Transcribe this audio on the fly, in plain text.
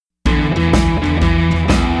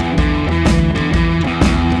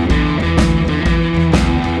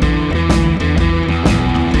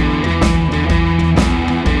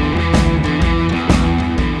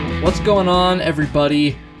going on,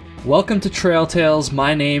 everybody? Welcome to Trail Tales.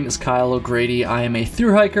 My name is Kyle O'Grady. I am a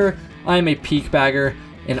thru hiker, I am a peak bagger,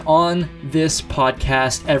 and on this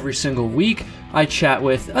podcast every single week, I chat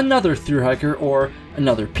with another thru hiker or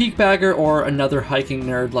another peak bagger or another hiking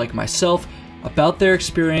nerd like myself about their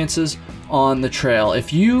experiences on the trail.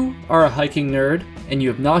 If you are a hiking nerd and you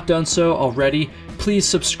have not done so already, please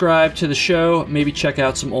subscribe to the show, maybe check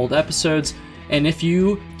out some old episodes, and if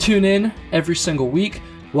you tune in every single week,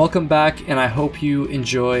 welcome back, and I hope you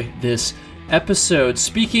enjoy this episode.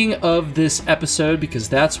 Speaking of this episode, because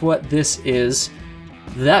that's what this is,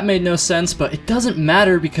 that made no sense, but it doesn't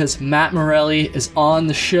matter because Matt Morelli is on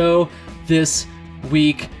the show this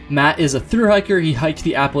week. Matt is a thru hiker. He hiked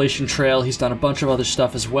the Appalachian Trail. He's done a bunch of other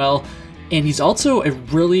stuff as well. And he's also a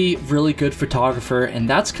really, really good photographer, and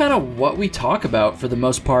that's kind of what we talk about for the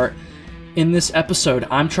most part in this episode.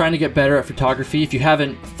 I'm trying to get better at photography. If you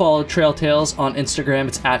haven't followed Trail Tales on Instagram,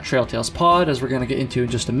 it's at Trail Tales Pod, as we're going to get into in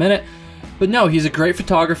just a minute. But no, he's a great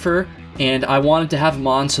photographer, and I wanted to have him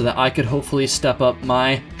on so that I could hopefully step up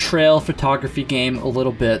my trail photography game a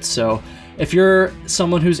little bit. So if you're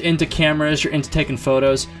someone who's into cameras, you're into taking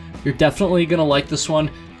photos, you're definitely going to like this one.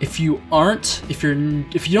 If you aren't, if you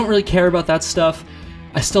don't really care about that stuff,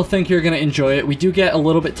 I still think you're going to enjoy it. We do get a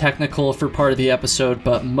little bit technical for part of the episode,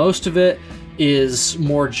 but most of it is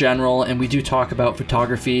more general, and we do talk about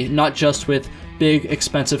photography, not just with big,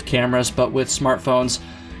 expensive cameras, but with smartphones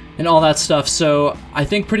and all that stuff. So I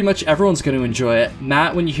think pretty much everyone's going to enjoy it.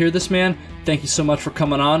 Matt, when you hear this, man, thank you so much for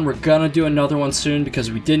coming on. We're going to do another one soon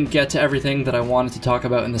because we didn't get to everything that I wanted to talk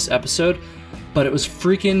about in this episode, but it was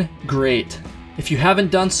freaking great. If you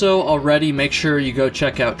haven't done so already, make sure you go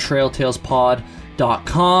check out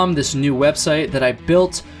trailtalespod.com, this new website that I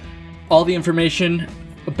built. All the information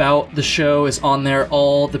about the show is on there,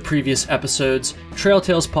 all the previous episodes,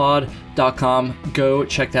 trailtalespod.com. Go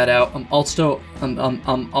check that out. I'm also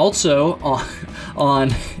on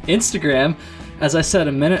Instagram, as I said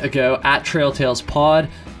a minute ago, at trailtalespod.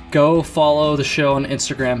 Go follow the show on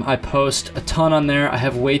Instagram. I post a ton on there. I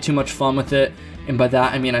have way too much fun with it. And by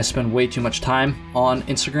that, I mean I spend way too much time on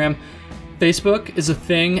Instagram. Facebook is a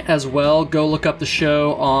thing as well. Go look up the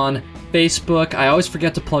show on Facebook. I always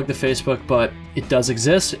forget to plug the Facebook, but it does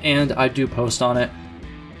exist, and I do post on it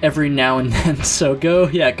every now and then. So go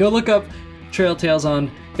look up Trail Tales on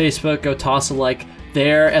Facebook. Go toss a like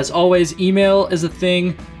there. As always, email is a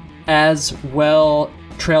thing as well.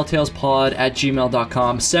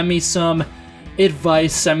 trailtalespod@gmail.com. Send me some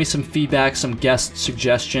advice, send me some feedback, some guest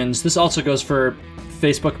suggestions. This also goes for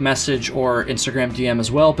Facebook message or Instagram DM as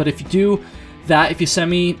well. But if you do that, if you send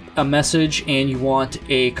me a message and you want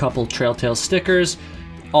a couple Trail Tales stickers,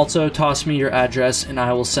 also toss me your address and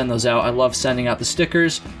I will send those out. I love sending out the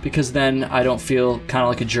stickers because then I don't feel kind of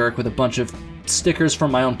like a jerk with a bunch of stickers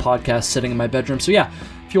from my own podcast sitting in my bedroom. So yeah,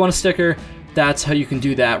 if you want a sticker, that's how you can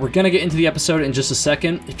do that. We're going to get into the episode in just a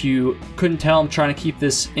second. If you couldn't tell, I'm trying to keep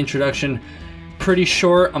this introduction pretty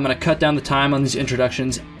short. I'm going to cut down the time on these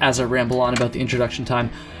introductions as I ramble on about the introduction time.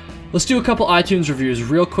 Let's do a couple iTunes reviews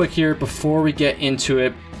real quick here before we get into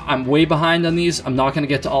it. I'm way behind on these. I'm not going to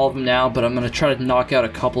get to all of them now, but I'm going to try to knock out a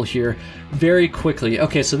couple here very quickly.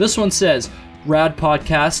 Okay, so this one says, Rad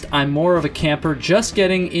podcast. I'm more of a camper, just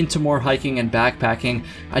getting into more hiking and backpacking.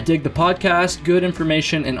 I dig the podcast, good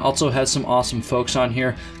information, and also has some awesome folks on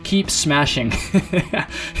here. Keep smashing.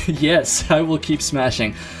 Yes, I will keep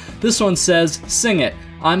smashing. This one says, sing it.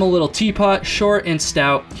 I'm a little teapot, short and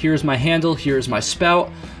stout. Here's my handle, here's my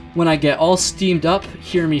spout. When I get all steamed up,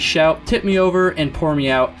 hear me shout, tip me over and pour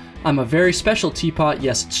me out. I'm a very special teapot,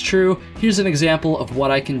 yes it's true. Here's an example of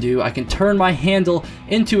what I can do. I can turn my handle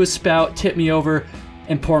into a spout, tip me over,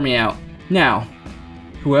 and pour me out. Now,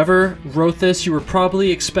 whoever wrote this, you were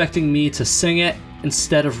probably expecting me to sing it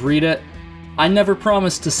instead of read it. I never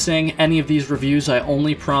promised to sing any of these reviews, I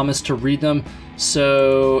only promised to read them.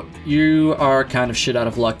 So you are kind of shit out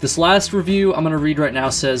of luck. This last review I'm going to read right now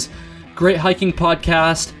says, great hiking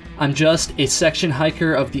podcast. I'm just a section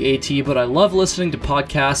hiker of the AT, but I love listening to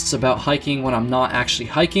podcasts about hiking when I'm not actually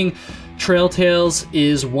hiking. Trail Tales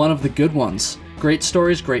is one of the good ones. Great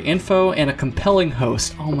stories, great info, and a compelling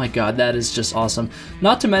host. Oh my god, that is just awesome.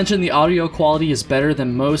 Not to mention the audio quality is better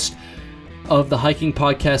than most of the hiking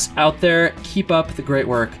podcasts out there. Keep up the great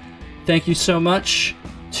work. Thank you so much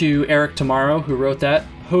to Eric Tomorrow, who wrote that,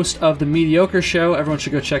 host of The Mediocre Show. Everyone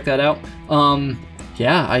should go check that out.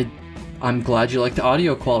 I'm glad you like the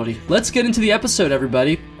audio quality. Let's get into the episode,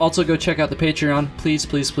 everybody. Also, go check out the Patreon. Please,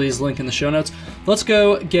 please, please, link in the show notes. Let's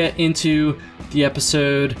go get into the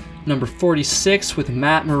episode number 46 with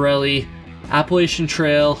Matt Morelli, Appalachian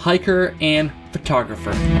Trail hiker and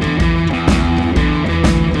photographer.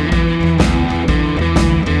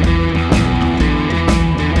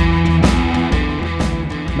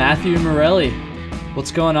 Matthew Morelli.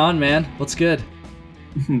 What's going on, man? What's good?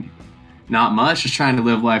 Not much. Just trying to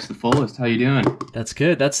live life to the fullest. How you doing? That's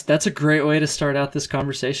good. That's a great way to start out this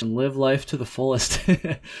conversation. Live life to the fullest.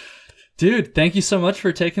 Dude, thank you so much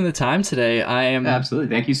for taking the time today.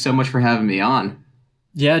 Absolutely. Thank you so much for having me on.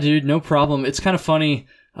 Yeah, dude, no problem. It's kind of funny.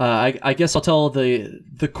 I guess I'll tell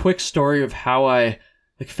the quick story of how I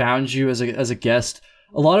found you as a guest.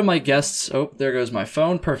 A lot of my guests, oh, there goes my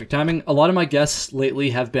phone. Perfect timing. A lot of my guests lately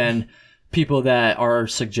have been people that are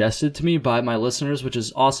suggested to me by my listeners, which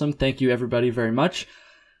is awesome. Thank you, everybody, very much.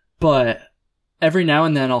 But every now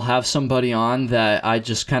and then I'll have somebody on that I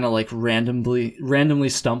just kind of randomly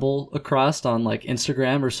stumble across on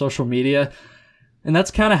Instagram or social media. And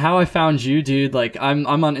that's kind of how I found you, dude. I'm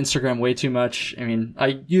on Instagram way too much. I mean,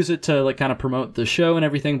 I use it to kind of promote the show and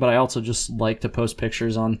everything, but I also just like to post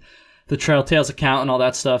pictures on the Trail Tales account and all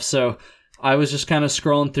that stuff. So I was just kind of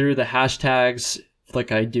scrolling through the hashtags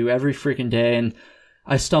like I do every freaking day, and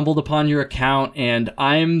I stumbled upon your account, and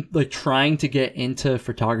I'm trying to get into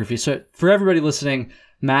photography. So for everybody listening,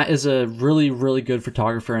 Matt is a really, really good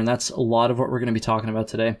photographer, and that's a lot of what we're going to be talking about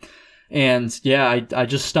today. And yeah, I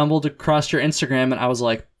just stumbled across your Instagram, and I was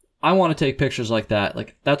like, I want to take pictures like that.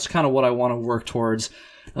 That's kind of what I want to work towards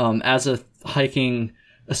as a hiking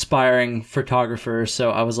aspiring photographer.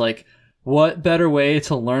 So I was like, what better way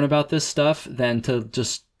to learn about this stuff than to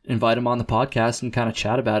just invite him on the podcast and kind of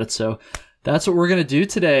chat about it. So that's what we're going to do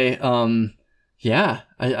today. Yeah,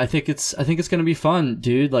 I think it's going to be fun,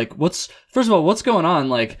 dude. First of all, what's going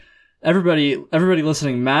on? Everybody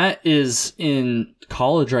listening, Matt is in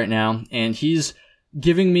college right now, and he's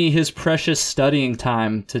giving me his precious studying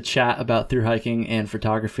time to chat about through hiking and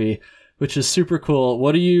photography, which is super cool.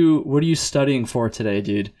 What are you studying for today,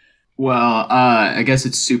 dude? Well, I guess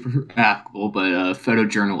it's super applicable, but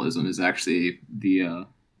photojournalism is actually the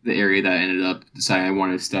area that I ended up deciding I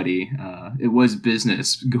wanted to study. It was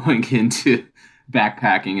business going into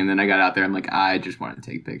backpacking, and then I got out there. I'm like, I just wanted to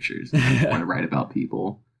take pictures. I want to write about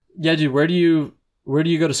people. Yeah, dude. Where do you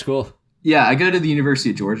go to school? Yeah, I go to the University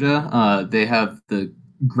of Georgia. They have the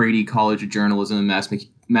Grady College of Journalism and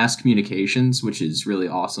Mass Communications, which is really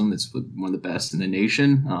awesome. It's one of the best in the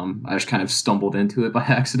nation. I just kind of stumbled into it by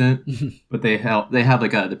accident, but they have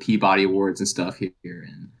the Peabody Awards and stuff here,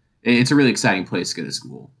 and it's a really exciting place to go to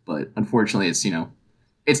school. But unfortunately,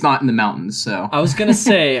 it's not in the mountains. So I was gonna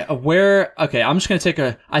say okay, I'm just gonna take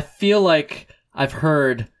I feel like I've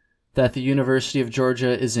heard that the University of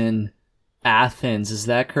Georgia is in Athens. Is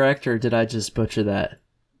that correct, or did I just butcher that?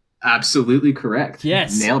 Absolutely correct.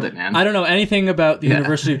 Yes. Nailed it, man. I don't know anything about the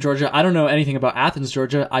University of Georgia. I don't know anything about Athens,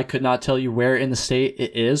 Georgia. I could not tell you where in the state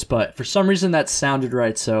it is, but for some reason that sounded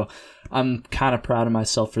right, so I'm kind of proud of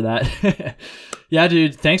myself for that. Yeah,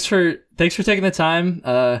 dude, thanks for taking the time.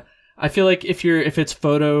 I feel like if it's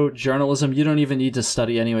photojournalism, you don't even need to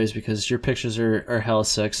study anyways, because your pictures are hella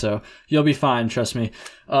sick, so you'll be fine, trust me.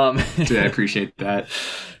 Dude, I appreciate that.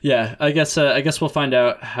 Yeah, I guess we'll find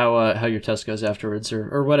out how your test goes afterwards,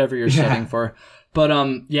 or whatever you're studying for. But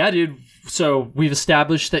yeah, dude. So we've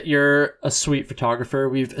established that you're a sweet photographer.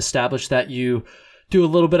 We've established that you do a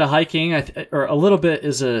little bit of hiking. Or a little bit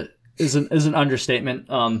is an understatement.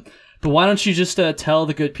 But why don't you just tell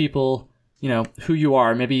the good people, who you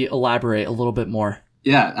are? Maybe elaborate a little bit more.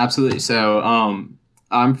 Yeah, absolutely. So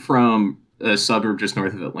I'm from a suburb just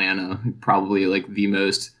north of Atlanta, probably the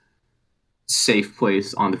most safe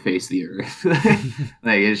place on the face of the earth.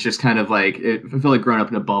 It's just kind of I feel like growing up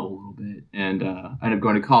in a bubble a little bit. And I ended up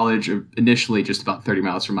going to college initially just about 30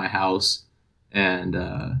 miles from my house. And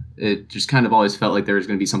it just kind of always felt like there was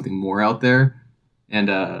going to be something more out there. And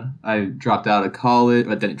I dropped out of college,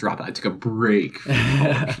 but then I took a break from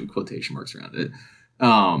college, with quotation marks around it.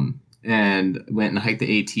 And went and hiked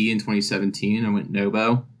the AT in 2017. I went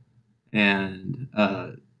Nobo and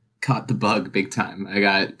caught the bug big time. I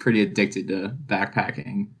got pretty addicted to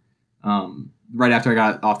backpacking. Right after I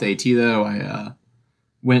got off the AT, though, I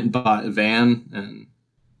went and bought a van and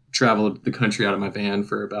traveled the country out of my van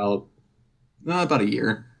for about a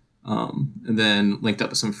year. And then linked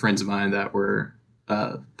up with some friends of mine that were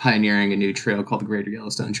pioneering a new trail called the Greater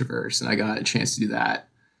Yellowstone Traverse, and I got a chance to do that.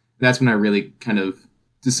 That's when I really kind of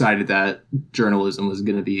decided that journalism was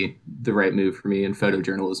going to be the right move for me, and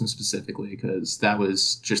photojournalism specifically, because that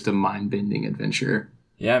was just a mind-bending adventure.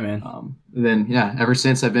 Yeah, man. Ever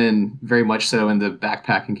since, I've been very much so in the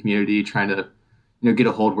backpacking community, trying to get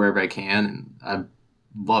a hold wherever I can, and I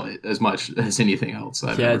love it as much as anything else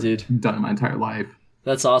I've ever done in my entire life.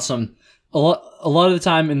 That's awesome. A lot of the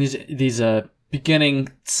time in these beginning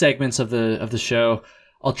segments of the show,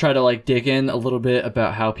 I'll try to like dig in a little bit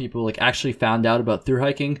about how people like actually found out about thru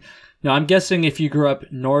hiking. Now, I'm guessing if you grew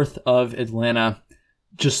up north of Atlanta,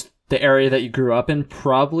 just the area that you grew up in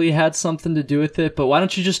probably had something to do with it. But why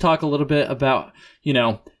don't you just talk a little bit about,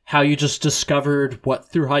 how you just discovered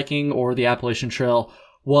what thru hiking or the Appalachian Trail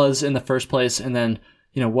was in the first place, and then,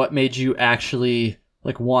 what made you actually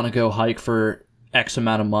like want to go hike for X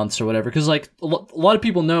amount of months or whatever? Because like a lot of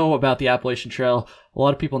people know about the Appalachian Trail, a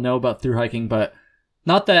lot of people know about thru hiking, but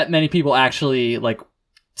not that many people actually like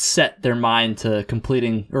set their mind to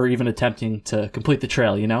completing or even attempting to complete the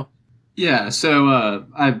trail, Yeah, so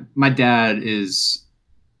my dad is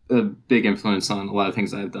a big influence on a lot of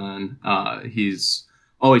things I've done. He's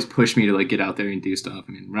always pushed me to like get out there and do stuff.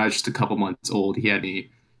 I mean, when I was just a couple months old, he had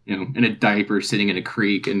me, in a diaper sitting in a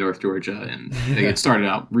creek in North Georgia, and it started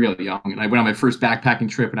out really young. And I went on my first backpacking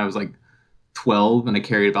trip, and I was like 12, and I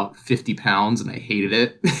carried about 50 pounds, and I hated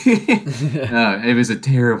it. It was a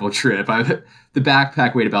terrible trip. The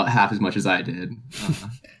backpack weighed about half as much as I did.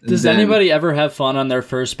 Does anybody ever have fun on their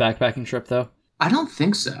first backpacking trip, though? I don't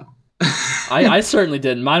think so. I certainly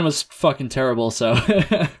didn't. Mine was fucking terrible, so...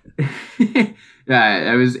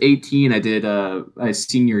 Yeah, I was 18. I did a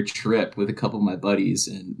senior trip with a couple of my buddies,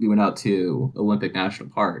 and we went out to Olympic National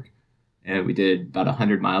Park. And we did about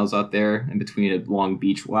 100 miles out there in between a long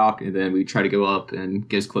beach walk, and then we tried to go up and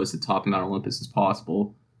get as close to the top of Mount Olympus as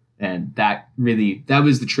possible. And that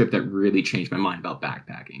was the trip that really changed my mind about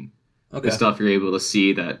backpacking. Okay. The stuff you're able to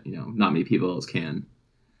see that, not many people else can.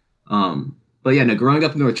 But yeah, no, growing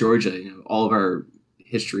up in North Georgia, all of our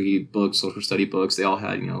history books, social study books, they all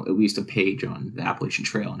had, at least a page on the Appalachian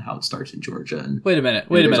Trail and how it starts in Georgia. And wait a minute.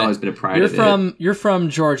 There's always been a pride of it. You're from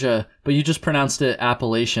Georgia, but you just pronounced it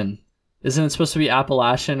Appalachian. Isn't it supposed to be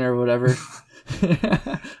Appalachian or whatever?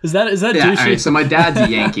 Is that yeah, douchey? All right, so my dad's a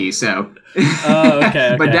Yankee, so oh,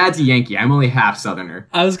 okay. My dad's a Yankee. I'm only half Southerner.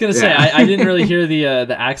 I was gonna say I didn't really hear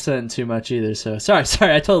the accent too much either. So sorry,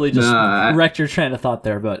 I totally just wrecked your train of thought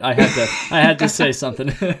there, but I had to say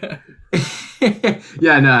something.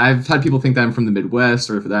 Yeah, no, I've had people think that I'm from the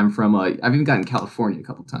Midwest, or that I'm from I've even gotten California a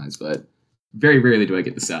couple times, but very rarely do I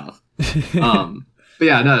get the South. But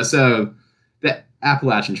yeah, no, so the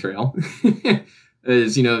Appalachian Trail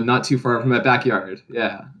is, not too far from my backyard.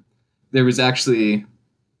 Yeah. It was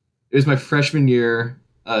my freshman year,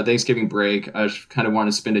 Thanksgiving break. I just kind of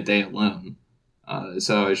wanted to spend a day alone.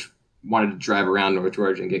 So I just wanted to drive around North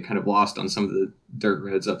Georgia and get kind of lost on some of the dirt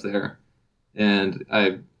roads up there. And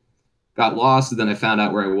I got lost, and then I found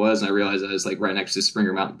out where I was, and I realized I was like right next to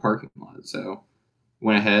Springer Mountain parking lot. So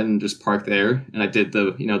went ahead and just parked there, and I did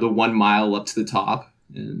the 1 mile up to the top,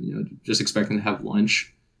 and just expecting to have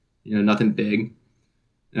lunch, nothing big.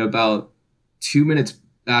 And about 2 minutes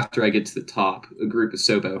after I get to the top, a group of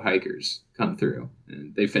Sobo hikers come through,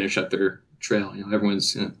 and they finish up their trail.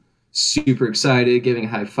 Everyone's super excited, giving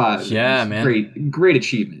high fives. Yeah, man. Great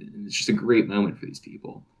achievement. And it's just a great moment for these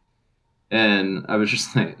people. And I was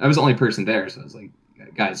just like, I was the only person there, so I was like,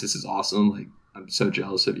 guys, this is awesome. Like, I'm so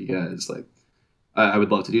jealous of you guys. Like, I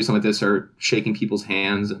would love to do something like this, start shaking people's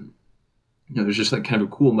hands. And, it was just like kind of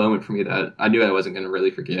a cool moment for me that I knew I wasn't going to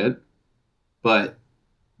really forget. But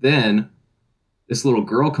then this little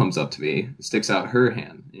girl comes up to me, sticks out her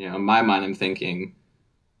hand. In my mind, I'm thinking,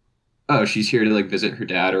 oh, she's here to like visit her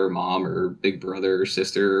dad or her mom or big brother or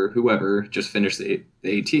sister or whoever just finished the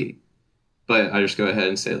AT. But I just go ahead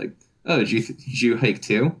and say like, oh, did you hike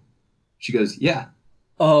too? She goes, yeah.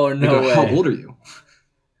 Oh, no way. How old are you?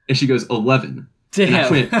 And she goes, 11. Damn. And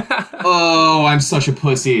I went, oh, I'm such a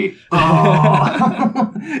pussy.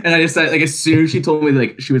 Oh. And I decided, like, as soon as she told me,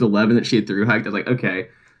 like, she was 11, that she had thru hiked, I was like, okay,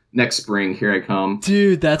 next spring, here I come.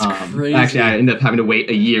 Dude, that's crazy. Actually, I ended up having to wait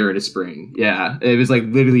a year to spring. Yeah, it was, like,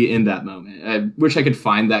 literally in that moment. I wish I could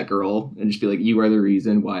find that girl and just be like, you are the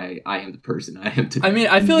reason why I am the person I am today. I mean,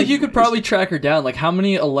 I feel like you could probably track her down. Like, how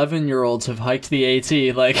many 11-year-olds have hiked the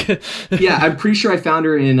AT? Like, yeah, I'm pretty sure I found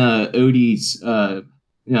her in Odie's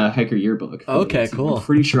hiker yearbook. Okay, cool. I'm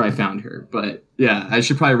pretty sure I found her, but yeah, I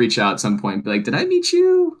should probably reach out at some point and be like, did I meet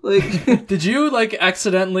you? Like, did you like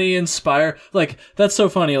accidentally inspire? Like, that's so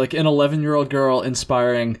funny. Like an 11-year-old girl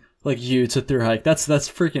inspiring like you to thru hike. That's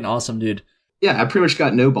freaking awesome, dude. Yeah, I pretty much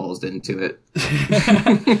got no balls into it.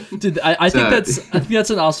 Dude, I think that's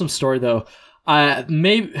an awesome story though. I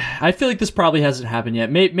feel like this probably hasn't happened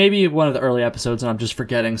yet. Maybe one of the early episodes and I'm just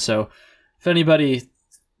forgetting. So if anybody,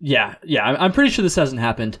 yeah, I'm pretty sure this hasn't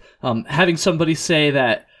happened. Having somebody say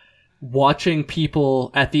that watching people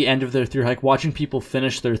at the end of their thru hike, watching people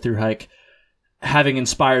finish their thru hike, having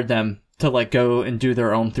inspired them to like go and do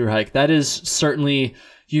their own thru hike, that is certainly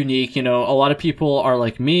unique. A lot of people are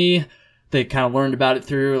like me. they kind of learned about it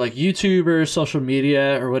through like YouTube or social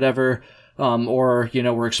media or whatever, or, you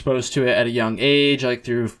know, were exposed to it at a young age, like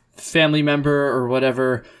through family member or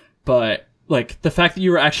whatever. But like the fact that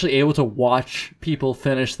you were actually able to watch people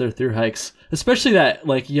finish their thru hikes, especially that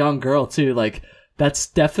like young girl too, like that's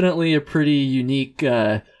definitely a pretty unique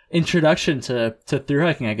introduction to thru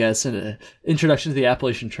hiking, I guess, and an introduction to the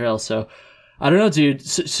Appalachian Trail. So I don't know, dude.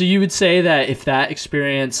 So you would say that if that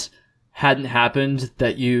experience hadn't happened,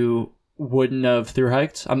 that you wouldn't have thru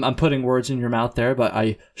hiked? I'm putting words in your mouth there, but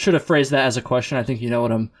I should have phrased that as a question. I think you know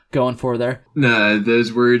what I'm going for there. No,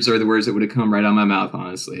 those words are the words that would have come right out of my mouth,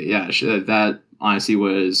 honestly. Yeah, that honestly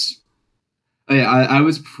was... I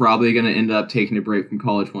was probably going to end up taking a break from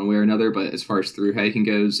college one way or another, but as far as thru hiking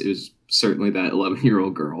goes, it was certainly that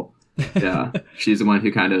 11-year-old girl. Yeah, she's the one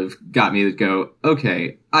who kind of got me to go,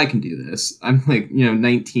 okay, I can do this. I'm like,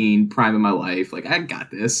 19, prime of my life. Like, I got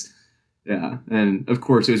this. Yeah, and of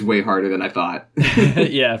course it was way harder than I thought.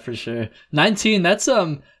 Yeah, for sure. 19,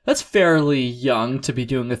 that's fairly young to be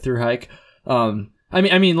doing a thru hike.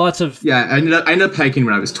 I mean, lots of... Yeah, I ended up hiking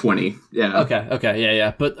when I was 20. Yeah. Okay,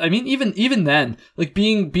 yeah. But I mean, even then, like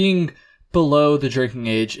being below the drinking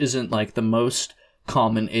age isn't like the most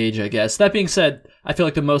common age, I guess. That being said, I feel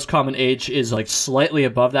like the most common age is like slightly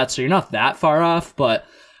above that, so you're not that far off, but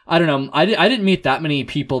I don't know. I didn't meet that many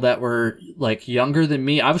people that were like younger than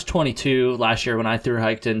me. I was 22 last year when I thru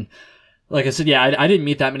hiked, and like I said, yeah, I didn't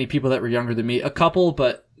meet that many people that were younger than me. A couple,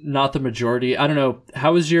 but not the majority. I don't know.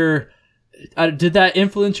 How was your... did that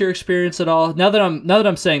influence your experience at all? Now that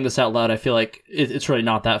I'm saying this out loud, I feel like it's really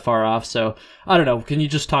not that far off. So I don't know. Can you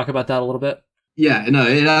just talk about that a little bit? Yeah, no,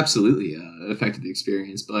 it absolutely affected the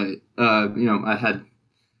experience. But I had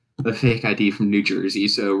a fake ID from New Jersey,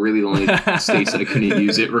 so really the only states that I couldn't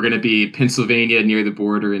use it were going to be Pennsylvania near the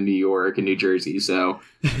border, and New York and New Jersey. So,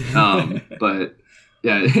 but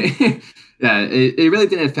yeah, yeah, it really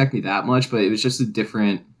didn't affect me that much. But it was just a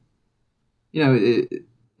different,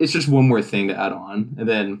 it's just one more thing to add on. And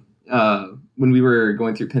then when we were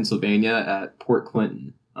going through Pennsylvania at Port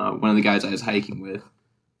Clinton, one of the guys I was hiking with,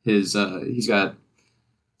 his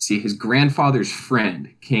grandfather's friend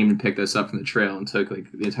came and picked us up from the trail and took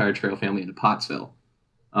like the entire trail family into Pottsville,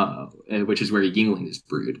 which is where Yuengling is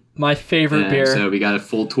brewed. My favorite beer. So we got a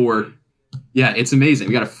full tour. Yeah, it's amazing.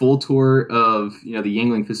 We got a full tour of the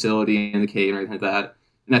Yuengling facility and the cave and everything like that.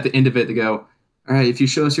 And at the end of it, they go, all right, if you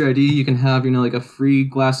show us your ID, you can have, like a free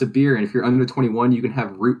glass of beer. And if you're under 21, you can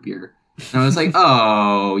have root beer. And I was like,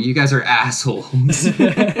 oh, you guys are assholes.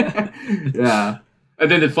 Yeah. And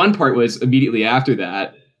then the fun part was immediately after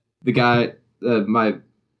that, the guy, my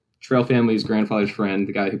trail family's grandfather's friend,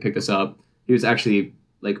 the guy who picked us up, he was actually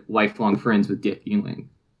like lifelong friends with Dick Yuengling,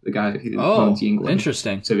 the guy who owns Yuengling.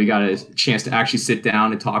 Interesting. So we got a chance to actually sit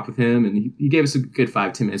down and talk with him. And he gave us a good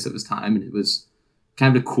 5-10 minutes of his time. And it was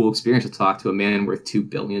kind of a cool experience to talk to a man worth $2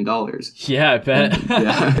 billion. Yeah, I bet.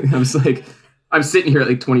 Yeah, I was like, I'm sitting here at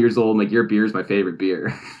like 20 years old, and like, your beer is my favorite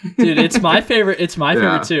beer. Dude, it's my favorite. It's my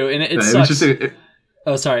favorite too, and it sucks.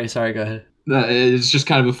 Oh, sorry. Go ahead. It's just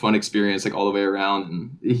kind of a fun experience, like all the way around.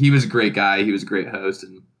 And he was a great guy. He was a great host,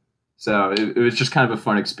 and so it was just kind of a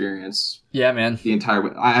fun experience. Yeah, man. The entire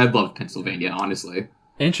way. I loved Pennsylvania, honestly.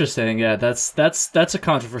 Interesting. Yeah, that's a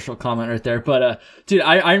controversial comment right there. But dude,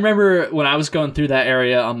 I remember when I was going through that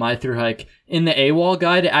area on my thru hike, in the AWOL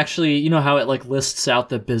guide, it actually, you know how it like lists out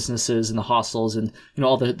the businesses and the hostels and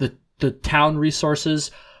all the town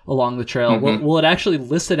resources along the trail. Mm-hmm. Well, it actually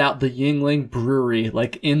listed out the Yuengling Brewery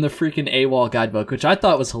like in the freaking AWOL guidebook, which I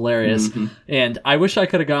thought was hilarious. Mm-hmm. And I wish I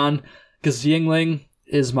could have gone, because Yuengling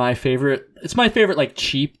is my favorite. It's my favorite like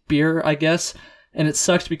cheap beer, I guess. And it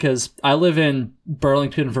sucks because I live in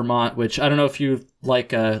Burlington, Vermont, which I don't know if you like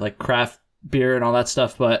craft beer and all that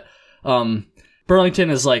stuff, but Burlington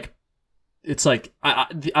is like, it's like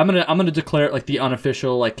I'm gonna declare it like the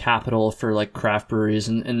unofficial like capital for like craft breweries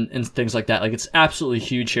and things like that. Like, it's absolutely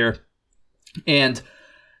huge here, and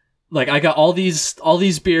like I got all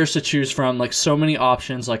these beers to choose from, like so many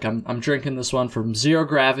options. Like I'm drinking this one from Zero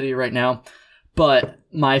Gravity right now, but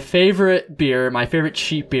my favorite beer, my favorite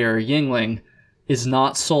cheap beer, Yuengling, is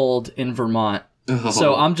not sold in Vermont. Oh.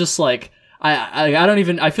 So I'm just like,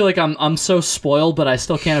 I feel like I'm so spoiled, but I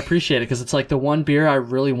still can't appreciate it because it's like the one beer I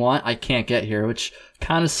really want I can't get here, which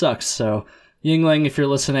kind of sucks. So Yuengling, if you're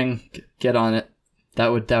listening, get on it. That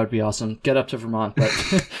would be awesome. Get up to Vermont.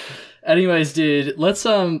 But anyways, dude, let's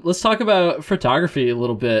talk about photography a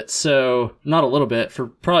little bit. So not a little bit,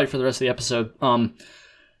 probably for the rest of the episode.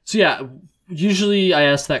 So yeah, usually I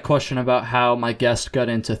ask that question about how my guest got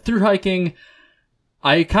into thru hiking.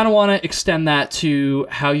 I kind of want to extend that to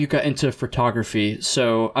how you got into photography.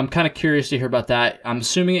 So I'm kind of curious to hear about that. I'm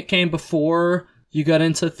assuming it came before you got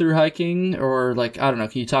into thru hiking, or like, I don't know.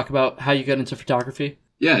 Can you talk about how you got into photography?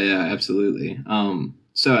 Yeah, absolutely.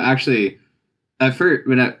 So actually, at first,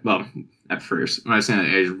 when I was saying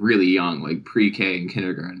I was really young, like pre-K and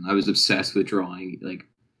kindergarten, I was obsessed with drawing like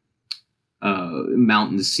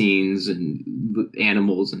mountain scenes and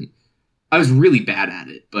animals, and I was really bad at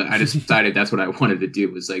it, but I just decided that's what I wanted to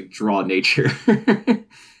do, was like draw nature.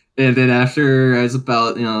 And then after I was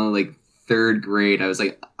about, like third grade, I was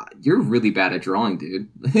like, you're really bad at drawing, dude.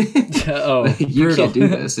 You can't do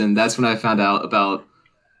this. And that's when I found out about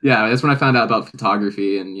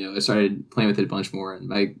photography, and I started playing with it a bunch more. And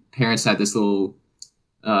my parents had this little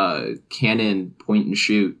Canon point and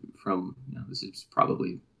shoot from, this is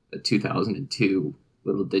probably a 2002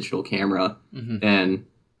 little digital camera. Mm-hmm. And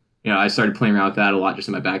I started playing around with that a lot just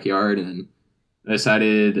in my backyard, and I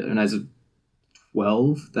decided when I was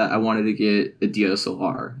 12 that I wanted to get a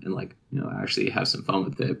DSLR and actually have some fun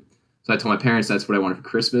with it. So I told my parents that's what I wanted for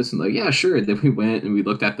Christmas, and yeah, sure. And then we went and we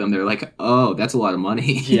looked at them. They're like, oh, that's a lot of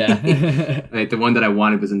money. Yeah. Like the one that I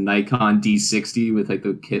wanted was a Nikon D60 with like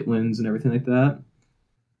the kit lens and everything like that.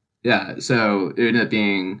 Yeah. So it ended up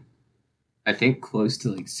being, I think, close to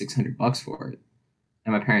like $600 for it.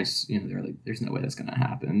 And my parents, they're like, "There's no way that's gonna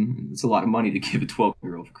happen. It's a lot of money to give a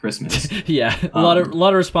 12-year-old for Christmas." Yeah, a lot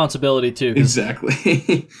of responsibility too.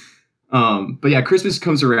 Exactly. But yeah, Christmas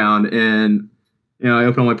comes around, and I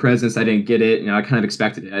open all my presents. I didn't get it. I kind of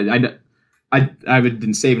expected it. I had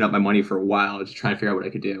been saving up my money for a while to try and figure out what I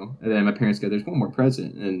could do. And then my parents go, "There's one more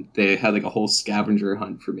present," and they had like a whole scavenger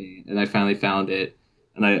hunt for me. And I finally found it,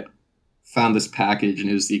 and I found this package, and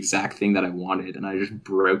it was the exact thing that I wanted, and I just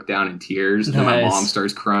broke down in tears. And then my mom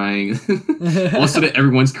starts crying. All of a sudden,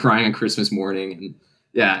 everyone's crying on Christmas morning, and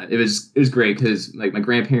yeah, it was great because like my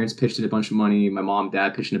grandparents pitched in a bunch of money, my mom,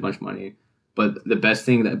 dad pitched in a bunch of money, but the best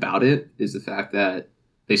thing about it is the fact that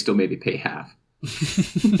they still made me pay half.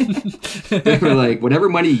 They were like, whatever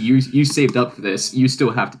money you saved up for this, you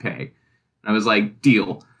still have to pay. And I was like,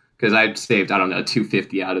 deal. Because I'd saved, I don't know,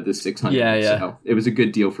 $250 out of the $600. Yeah. So it was a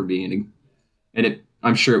good deal for me, and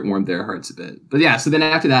I'm sure it warmed their hearts a bit. But yeah, so then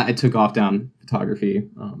after that, I took off down photography,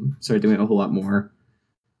 started doing a whole lot more,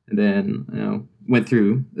 and then went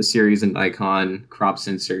through a series of Nikon crop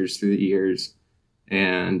sensors through the years,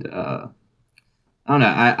 and I don't know.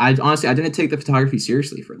 I honestly I didn't take the photography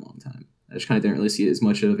seriously for a long time. I just kind of didn't really see it as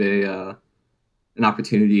much of an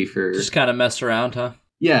opportunity for just kind of mess around, huh?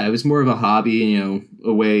 Yeah, it was more of a hobby,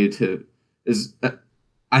 a way to.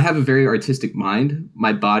 I have a very artistic mind.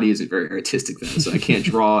 My body isn't very artistic though, so I can't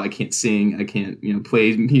draw, I can't sing, I can't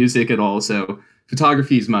play music at all. So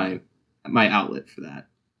photography is my outlet for that.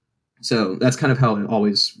 So that's kind of how it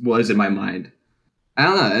always was in my mind. I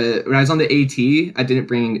don't know. When I was on the AT, I didn't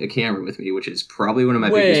bring a camera with me, which is probably one of my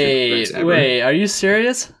biggest regrets ever. Wait, are you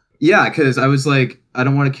serious? Yeah, because I was like, I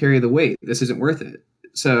don't want to carry the weight. This isn't worth it.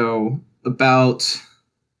 So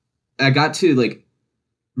I got to like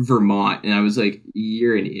Vermont, and I was like,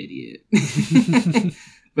 you're an idiot.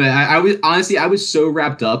 But I was so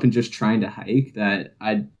wrapped up in just trying to hike that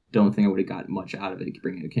I don't think I would have gotten much out of it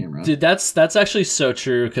bringing a camera. Dude, that's actually so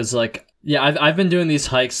true, because I've been doing these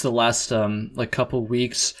hikes the last couple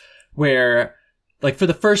weeks where for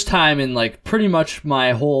the first time in pretty much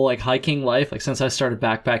my whole hiking life, since I started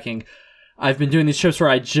backpacking, I've been doing these trips where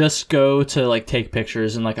I just go to take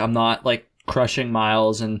pictures, and I'm not crushing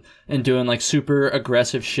miles and doing super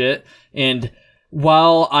aggressive shit. And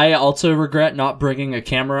while I also regret not bringing a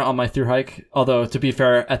camera on my thru hike, although to be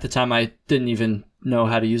fair, at the time I didn't even know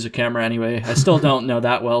how to use a camera anyway. I still don't know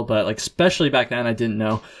that well, but especially back then I didn't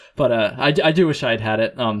know. But I do wish I'd had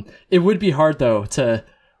it. It would be hard though to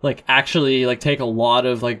actually take a lot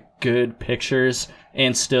of good pictures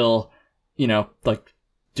and still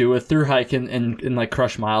do a thru hike and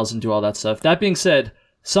crush miles and do all that stuff. That being said,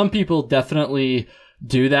 some people definitely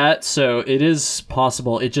do that, so it is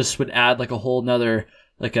possible. It just would add a whole nother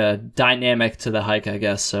a dynamic to the hike, I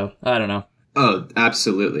guess. So I don't know. Oh,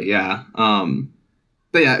 absolutely, yeah.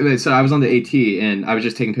 But yeah, so I was on the AT, and I was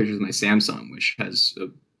just taking pictures with my Samsung, which has a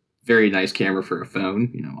very nice camera for a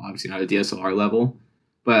phone. Obviously not a DSLR level,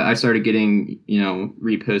 but I started getting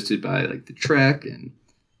reposted by the Trek and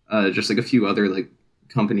just a few other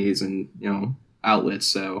companies and outlets.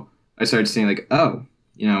 So I started seeing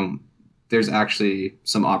there's actually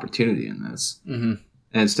some opportunity in this. Mm-hmm.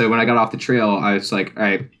 And so when I got off the trail, I was like, all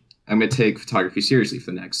right, I'm going to take photography seriously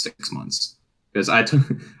for the next 6 months. Because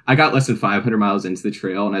I got less than 500 miles into the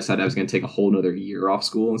trail, and I said I was going to take a whole nother year off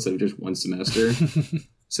school instead of just one semester.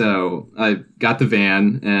 So I got the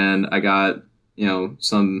van, and I got, I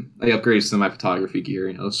upgraded some of my photography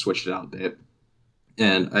gear, switched it out a bit.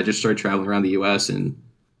 And I just started traveling around the US and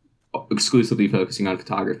exclusively focusing on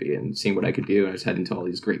photography and seeing what I could do. And I was heading to all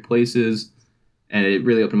these great places. And it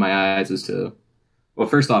really opened my eyes as to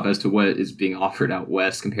what is being offered out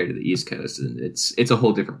west compared to the East Coast. And it's a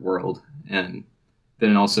whole different world. And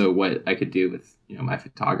then also what I could do with, my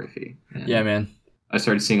photography. And yeah, man. I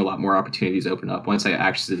started seeing a lot more opportunities open up once I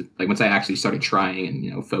actually started trying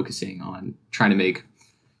and, focusing on trying to make,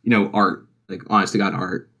 art, like honest to God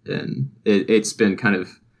art. And it's been kind of,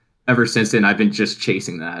 ever since then, I've been just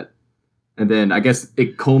chasing that. And then I guess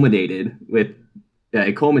it culminated with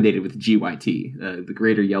GYT, the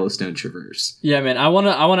Greater Yellowstone Traverse. Yeah, man. I want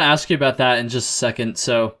to ask you about that in just a second.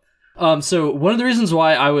 So one of the reasons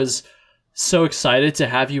why I was so excited to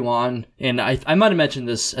have you on, and I might have mentioned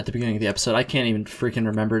this at the beginning of the episode. I can't even freaking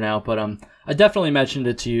remember now, but I definitely mentioned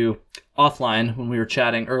it to you offline when we were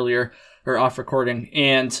chatting earlier, or off recording.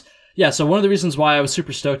 And yeah, so one of the reasons why I was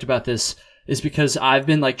super stoked about this is because I've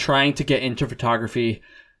been like trying to get into photography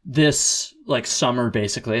this like summer.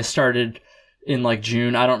 Basically, I started in like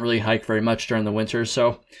June. I don't really hike very much during the winter,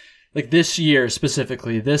 so like this year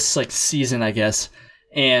specifically, this like season, I guess,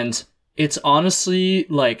 and it's honestly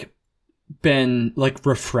like been like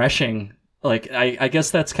refreshing. Like I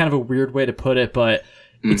guess that's kind of a weird way to put it, but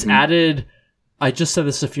it's added, I just said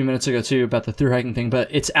this a few minutes ago too about the thru hiking thing, but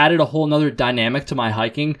it's added a whole nother dynamic to my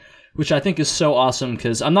hiking, which I think is so awesome,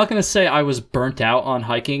 because I'm not going to say I was burnt out on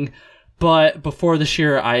hiking, but before this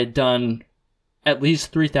year I had done at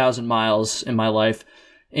least 3,000 miles in my life,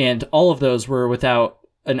 and all of those were without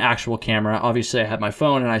an actual camera. Obviously I had my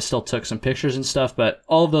phone and I still took some pictures and stuff, but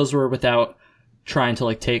all of those were without trying to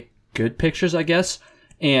like take good pictures, I guess.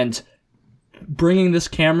 And bringing this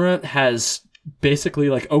camera has basically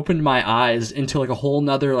like opened my eyes into like a whole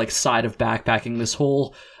nother like side of backpacking, this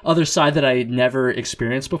whole other side that I never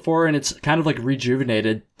experienced before. And it's kind of like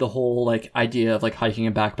rejuvenated the whole like idea of like hiking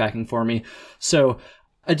and backpacking for me. So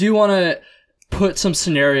I do want to put some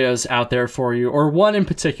scenarios out there for you, or one in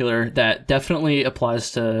particular that definitely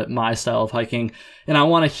applies to my style of hiking. And I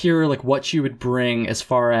want to hear like what you would bring as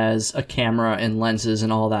far as a camera and lenses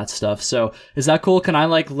and all that stuff. So is that cool? Can I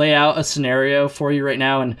like lay out a scenario for you right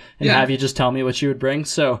now and have you just tell me what you would bring?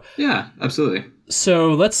 So yeah, absolutely.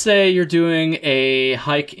 So let's say you're doing a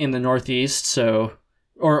hike in the Northeast. So,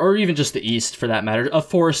 or even just the East for that matter, a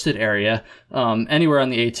forested area, anywhere on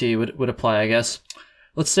the AT would apply, I guess.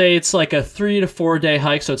 Let's say it's like a 3 to 4 day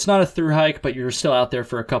hike, so it's not a thru hike, but you're still out there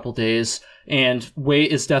for a couple days, and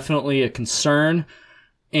weight is definitely a concern.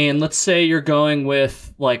 And let's say you're going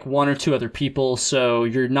with like 1 or 2 other people, so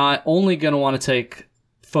you're not only going to want to take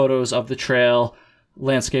photos of the trail,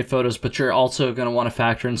 landscape photos, but you're also going to want to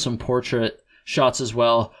factor in some portrait shots as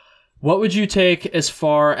well. What would you take as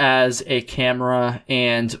far as a camera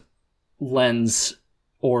and lens,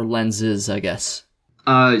 or lenses, I guess?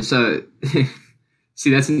 See,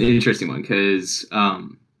 that's an interesting one, because,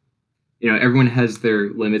 everyone has their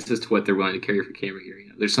limits as to what they're willing to carry for camera gear.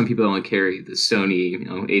 There's some people that only carry the Sony,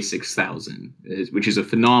 A6000, which is a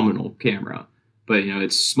phenomenal camera. But,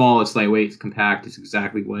 it's small, it's lightweight, it's compact. It's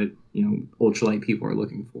exactly what, ultralight people are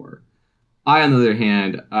looking for. I, on the other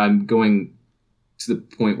hand, I'm going to the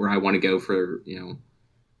point where I want to go for,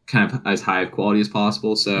 kind of as high of quality as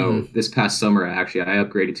possible. So this past summer, I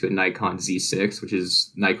upgraded to a Nikon Z6, which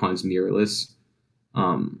is Nikon's mirrorless.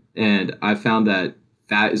 And I found that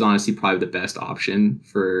is honestly probably the best option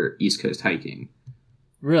for East Coast hiking.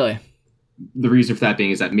 Really? The reason for that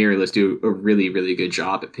being is that mirrorless do a really, really good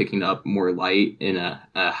job at picking up more light in a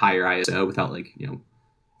higher ISO without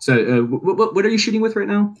So what are you shooting with right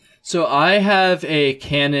now? So I have a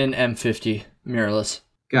Canon M50 mirrorless.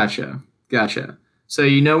 Gotcha. So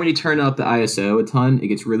when you turn up the ISO a ton, it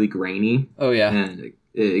gets really grainy. Oh yeah. And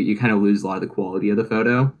you kind of lose a lot of the quality of the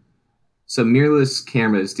photo. So mirrorless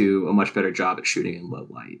cameras do a much better job at shooting in low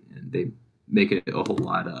light, and they make it a whole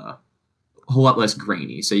lot less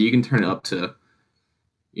grainy. So you can turn it up to,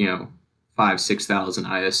 5,000-6,000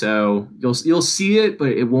 ISO. You'll see it,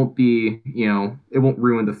 but it won't be, it won't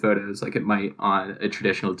ruin the photos like it might on a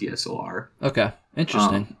traditional DSLR. Okay,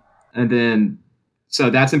 interesting. And then, so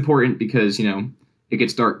that's important because it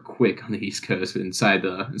gets dark quick on the East Coast inside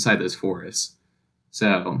those forests.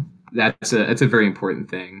 So that's a very important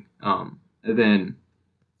thing. And then,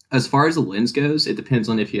 as far as the lens goes, it depends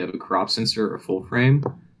on if you have a crop sensor or a full frame.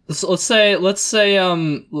 Let's say let's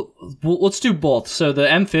do both. So the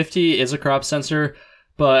M50 is a crop sensor,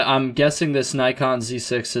 but I'm guessing this Nikon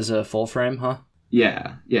Z6 is a full frame, huh?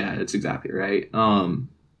 Yeah, that's exactly right.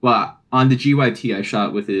 Well, on the GYT, I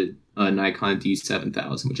shot with a Nikon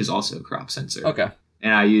D7000, which is also a crop sensor. Okay.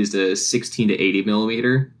 and I used a 16 to 80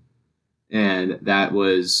 millimeter, and that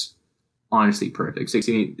was honestly perfect.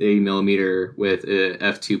 16 to 80 millimeter with a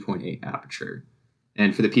f2.8 aperture.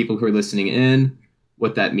 And for the people who are listening in,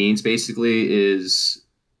 what that means basically is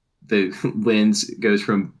the lens goes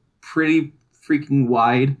from pretty freaking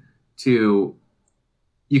wide to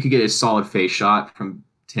you could get a solid face shot from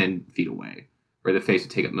 10 feet away, where the face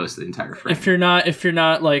would take up most of the entire frame. If you're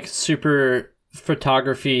not like super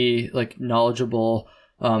photography like knowledgeable,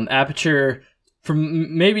 aperture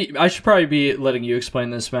from maybe I should probably be letting you explain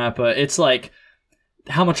this, Matt, but it's like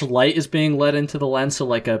how much light is being let into the lens. So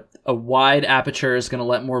like a wide aperture is going to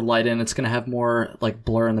let more light in. It's going to have more like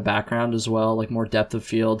blur in the background as well, like more depth of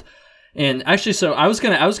field. And actually, so I was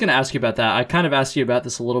gonna ask you about that. I kind of asked you about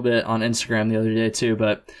this a little bit on Instagram the other day too,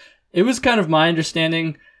 but it was kind of my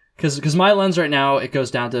understanding because my lens right now, it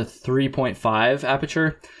goes down to 3.5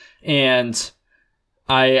 aperture, and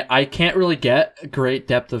I can't really get great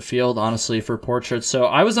depth of field, honestly, for portraits. So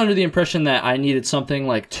I was under the impression that I needed something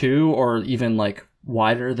like 2 or even like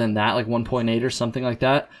wider than that, like 1.8 or something like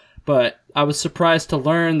that. But I was surprised to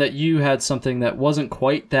learn that you had something that wasn't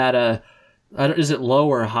quite that, is it low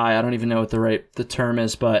or high? I don't even know what the term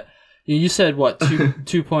is, but you said what,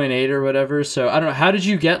 2.8 or whatever. So I don't know. How did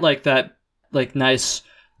you get like that, like nice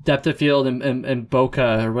depth of field and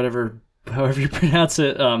bokeh or whatever, however you pronounce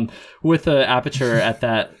it, with the aperture at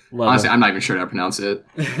that level? Honestly, I'm not even sure how to pronounce it.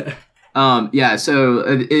 Yeah. So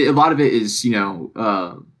a lot of it is,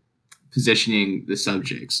 positioning the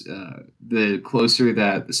subjects. The closer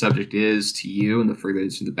that the subject is to you and the further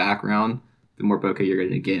it's in the background, the more bokeh you're going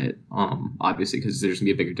to get, obviously, because there's going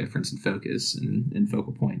to be a bigger difference in focus and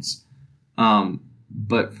focal points.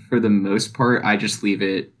 But for the most part, I just leave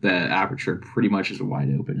the aperture pretty much as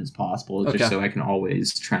wide open as possible, just so I can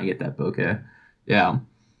always try and get that bokeh. Yeah.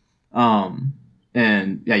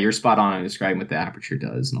 And yeah, you're spot on describing what the aperture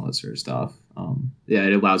does and all that sort of stuff. Yeah,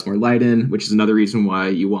 it allows more light in, which is another reason why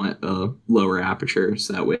you want a lower aperture.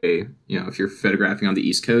 So that way, if you're photographing on the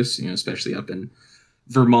East Coast, especially up in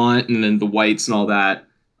Vermont and then the whites and all that,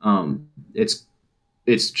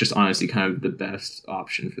 it's just honestly kind of the best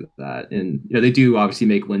option for that. And they do obviously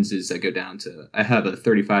make lenses that go down to, I have a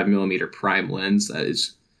 35 millimeter prime lens that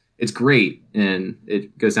it's great, and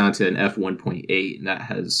it goes down to an f1.8, and that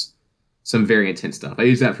has some very intense stuff. I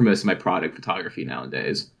use that for most of my product photography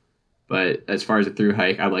nowadays. But as far as a through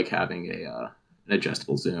hike, I like having an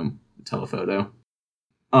adjustable zoom, telephoto.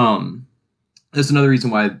 That's another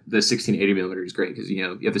reason why the 1680 millimeter is great, because you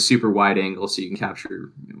have the super wide angle, so you can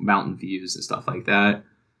capture mountain views and stuff like that.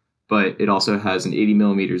 But it also has an 80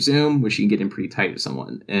 millimeter zoom, which you can get in pretty tight to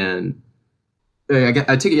someone. And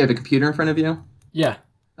I take it you have a computer in front of you. Yeah.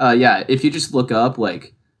 Yeah. If you just look up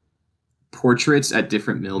like portraits at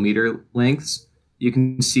different millimeter lengths, you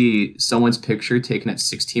can see someone's picture taken at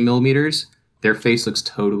 16 millimeters. Their face looks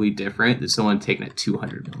totally different than someone taken at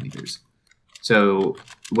 200 millimeters. So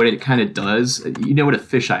what it kind of does, you know what a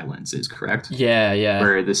fisheye lens is, correct? Yeah.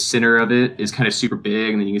 Where the center of it is kind of super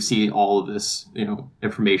big, and then you can see all of this,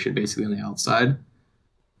 information basically on the outside.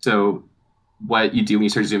 So what you do when you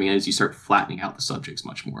start zooming in is you start flattening out the subjects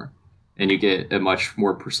much more, and you get a much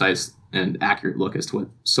more precise and accurate look as to what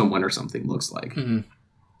someone or something looks like. Mm-hmm.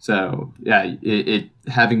 So yeah, it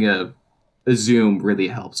having a zoom really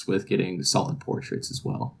helps with getting solid portraits as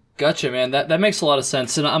well. Gotcha, man. That makes a lot of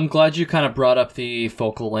sense, and I'm glad you kind of brought up the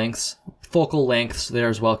focal lengths there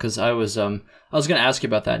as well, because I was going to ask you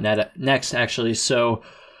about that next actually. So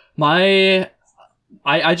I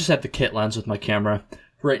just have the kit lens with my camera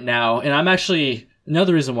right now, and I'm actually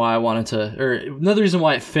another reason why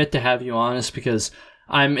it fit to have you on is because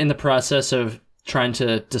I'm in the process of trying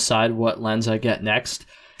to decide what lens I get next,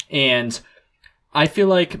 and I feel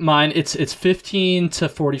like mine, it's 15 to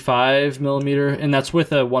 45 millimeter, and that's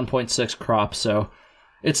with a 1.6 crop. So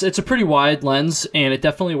it's a pretty wide lens, and it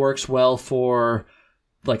definitely works well for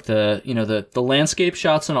like the landscape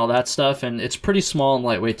shots and all that stuff. And it's pretty small and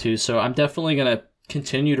lightweight too. So I'm definitely going to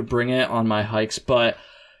continue to bring it on my hikes. But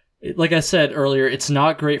like I said earlier, it's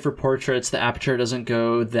not great for portraits. The aperture doesn't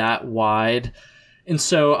go that wide. And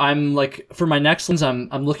so I'm like, for my next lens, I'm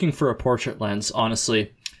looking for a portrait lens,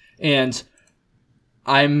 honestly. And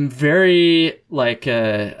I'm very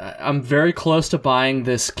close to buying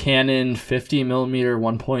this Canon 50 millimeter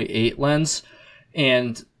 1.8 lens,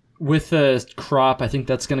 and with the crop, I think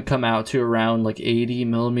that's going to come out to around like 80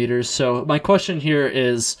 millimeters. So my question here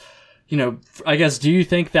is, I guess, do you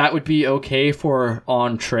think that would be okay for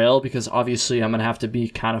on trail? Because obviously I'm going to have to be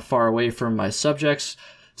kind of far away from my subjects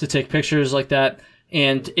to take pictures like that.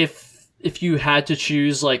 And if you had to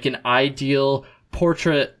choose like an ideal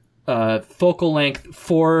portrait focal length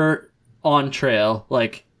for on trail,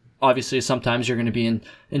 like obviously sometimes you're going to be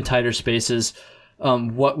in tighter spaces,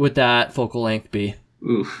 what would that focal length be?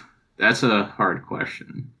 Oof, that's a hard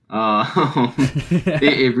question.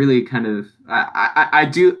 It really kind of I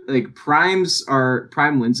do like prime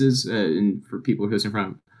lenses, and for people who isn't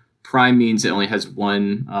from prime means it only has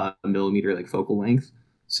 1 millimeter like focal length.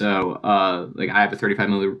 So like I have a 35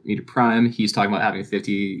 millimeter prime. He's talking about having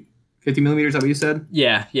 50 millimeters. Is that what you said?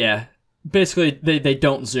 Yeah. Basically, they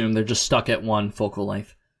don't zoom. They're just stuck at one focal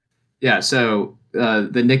length. Yeah. So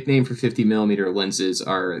the nickname for 50 millimeter lenses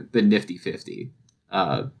are the Nifty 50.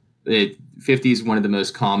 50 is one of the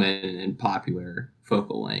most common and popular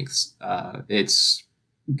focal lengths. It's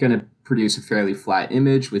going to produce a fairly flat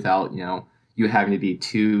image without, you having to be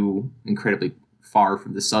too incredibly far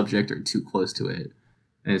from the subject or too close to it.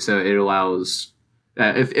 And so it allows,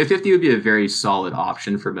 if 50 would be a very solid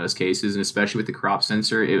option for most cases, and especially with the crop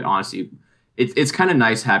sensor, it's kind of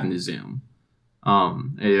nice having the zoom,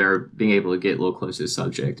 or being able to get a little close to the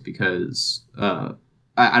subject because,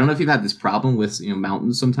 I don't know if you've had this problem with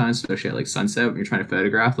mountains sometimes, especially at like sunset when you're trying to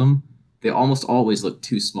photograph them. They almost always look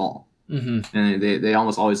too small, and they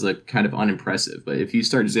almost always look kind of unimpressive. But if you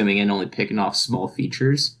start zooming in, only picking off small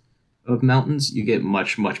features of mountains, you get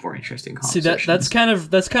much more interesting compositions. See, that's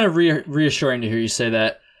kind of reassuring to hear you say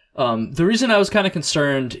that. The reason I was kind of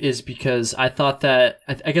concerned is because I thought that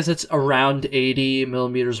I guess it's around 80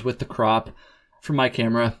 millimeters with the crop for my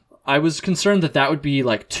camera. I was concerned that would be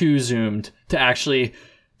like too zoomed to actually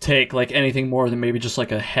take like anything more than maybe just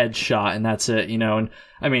like a headshot and that's it, And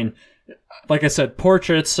I mean, like I said,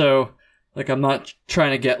 portraits, so like I'm not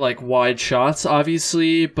trying to get like wide shots,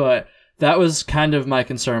 obviously, but that was kind of my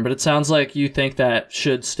concern. But it sounds like you think that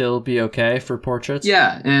should still be okay for portraits.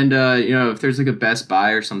 Yeah, and if there's like a Best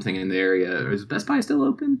Buy or something in the area, is Best Buy still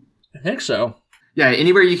open? I think so. Yeah,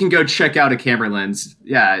 anywhere you can go check out a camera lens.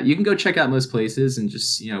 Yeah, you can go check out most places and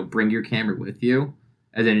just, bring your camera with you.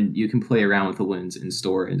 And then you can play around with the lens in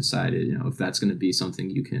store and decide, if that's going to be something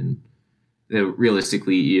you can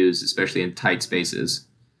realistically use, especially in tight spaces.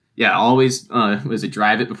 Yeah, always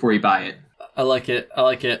drive it before you buy it. I like it.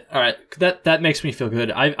 All right, that makes me feel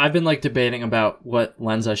good. I've been like debating about what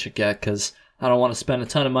lens I should get because I don't want to spend a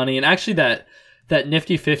ton of money. And actually that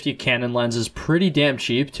Nifty 50 Canon lens is pretty damn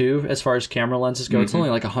cheap too, as far as camera lenses go. Mm-hmm. It's only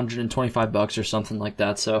like $125 or something like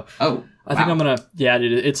that. So I think I'm gonna,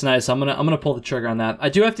 dude, it's nice. I'm gonna pull the trigger on that. I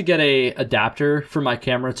do have to get a adapter for my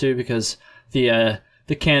camera too because the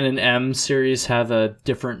Canon M series have a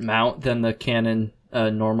different mount than the Canon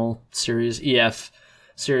normal series, EF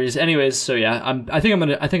series. Anyways, so yeah, I think I'm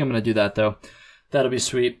gonna do that though. That'll be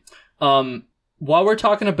sweet. While we're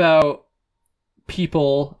talking about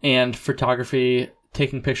people and photography,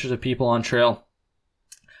 taking pictures of people on trail,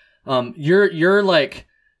 you're like,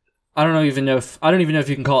 I don't even know if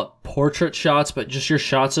you can call it portrait shots, but just your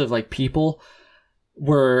shots of like people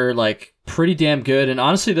were like pretty damn good. And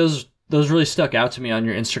honestly, those really stuck out to me on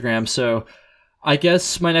your Instagram. So I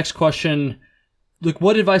guess my next question, like,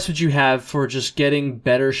 what advice would you have for just getting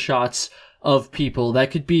better shots of people?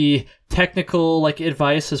 That could be technical, like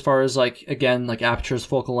advice as far as like, again, like apertures,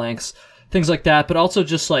 focal lengths, things like that, but also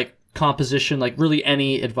just like composition, like really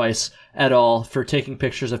any advice at all for taking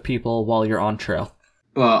pictures of people while you're on trail.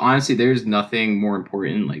 Well, honestly, there's nothing more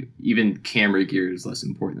important. Like even camera gear is less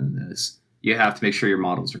important than this. You have to make sure your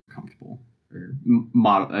models are comfortable, or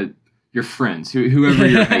your friends, whoever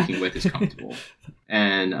you're hiking with is comfortable.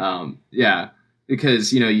 And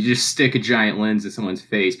because you just stick a giant lens in someone's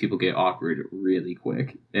face, people get awkward really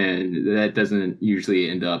quick, and that doesn't usually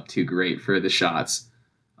end up too great for the shots.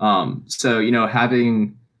 So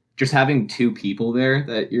having two people there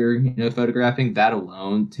that you're photographing, that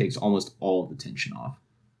alone takes almost all of the tension off.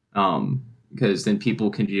 Because then people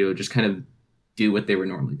can just kind of do what they were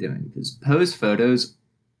normally doing. Because pose photos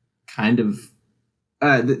kind of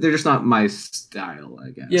they're just not my style, I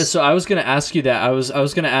guess. Yeah, so I was gonna ask you that. I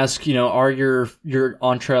was gonna ask, are your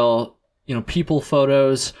on trail, people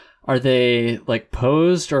photos, are they like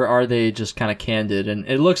posed or are they just kind of candid? And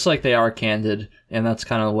it looks like they are candid, and that's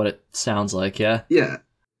kind of what it sounds like, yeah? Yeah.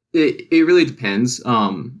 It really depends.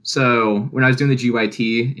 So when I was doing the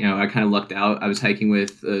GYT, I kind of lucked out. I was hiking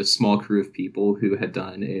with a small crew of people who had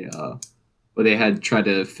done they had tried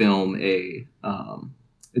to film a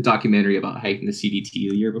documentary about hiking the CDT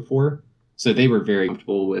the year before. So they were very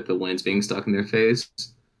comfortable with the lens being stuck in their face.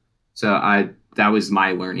 So that was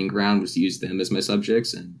my learning ground, was to use them as my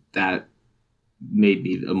subjects, and that made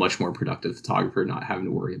me a much more productive photographer, not having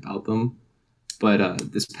to worry about them.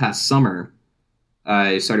 But this past summer,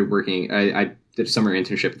 I started working. I did a summer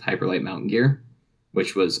internship with Hyperlight Mountain Gear,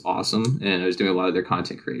 which was awesome. And I was doing a lot of their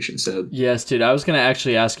content creation. So yes, dude, I was going to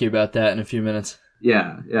actually ask you about that in a few minutes.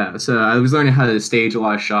 Yeah. So I was learning how to stage a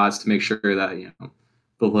lot of shots to make sure that,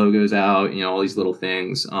 the logo's out, all these little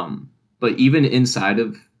things. But even inside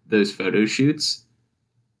of those photo shoots,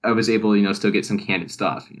 I was able, still get some candid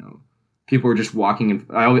stuff. People were just walking in.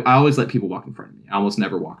 I always let people walk in front of me. I almost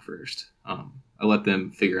never walk first. I let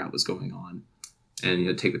them figure out what's going on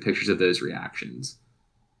and, take the pictures of those reactions.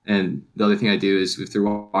 And the other thing I do is if they're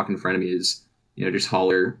walking in front of me is, just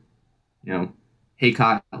holler, hey,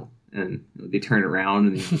 Kyle. And they turn around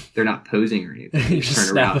and they're not posing or anything. They just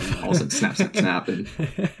turn around and all of a sudden snap. And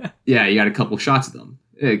yeah, you got a couple shots of them.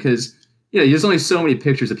 Because, there's only so many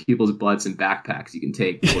pictures of people's butts and backpacks you can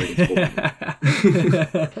take before it gets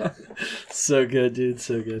boring. So good, dude.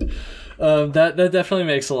 So good. That definitely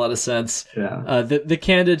makes a lot of sense. Yeah. The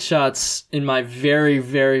candid shots, in my very,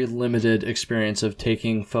 very limited experience of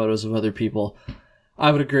taking photos of other people,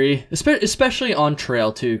 I would agree, especially on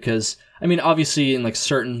trail too, because obviously in like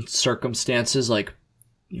certain circumstances, like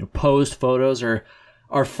posed photos are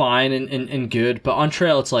fine and good, but on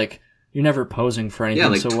trail it's like you're never posing for anything. Yeah,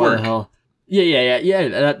 like so twerk. What the hell?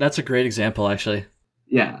 Yeah. That's a great example, actually.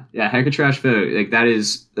 Yeah. Heck of trash photo. Like that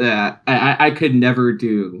is, I could never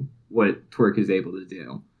do what Twerk is able to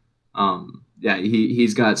do.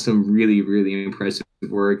 He's got some really, really impressive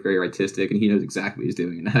work, very artistic, and he knows exactly what he's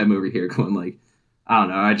doing. And I'm over here going like, I don't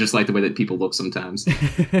know. I just like the way that people look sometimes.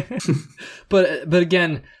 But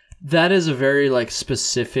again, that is a very like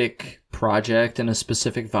specific project and a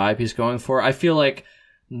specific vibe he's going for. I feel like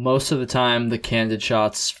most of the time the candid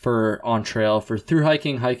shots for on trail, for through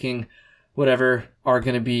hiking, whatever, are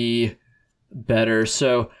going to be better.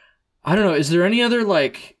 So I don't know. Is there any other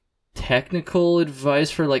like technical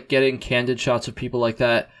advice for like getting candid shots of people like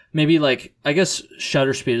that? Maybe like, I guess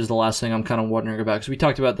shutter speed is the last thing I'm kind of wondering about, because we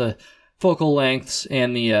talked about the focal lengths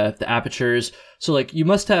and the apertures. So like you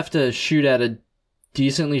must have to shoot at a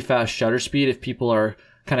decently fast shutter speed if people are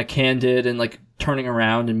kind of candid and like turning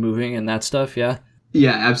around and moving and that stuff. Yeah.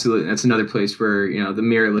 Yeah, absolutely. That's another place where, the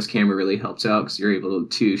mirrorless camera really helps out, because you're able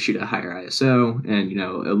to shoot at higher ISO, and,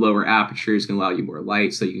 a lower aperture is going to allow you more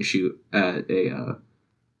light, so you can shoot at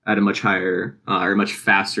a much higher or much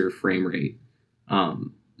faster frame rate.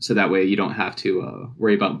 So that way you don't have to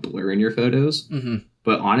worry about blur in your photos. Mm-hmm.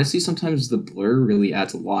 But honestly, sometimes the blur really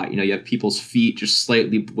adds a lot. You have people's feet just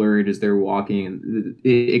slightly blurred as they're walking, and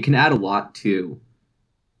it can add a lot to,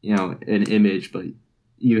 an image, but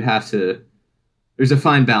you have to. There's a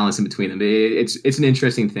fine balance in between them. It's an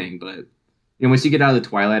interesting thing, but once you get out of the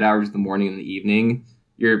twilight hours of the morning and the evening,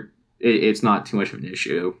 it's not too much of an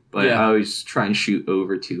issue. But yeah. I always try and shoot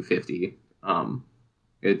over 250.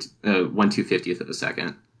 It's 1/250th of a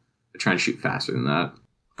second. I try and shoot faster than that.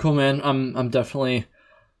 Cool, man. I'm definitely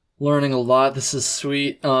learning a lot. This is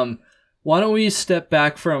sweet. Why don't we step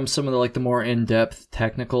back from some of the more in-depth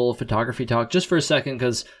technical photography talk just for a second,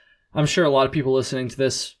 because I'm sure a lot of people listening to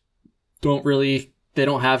this they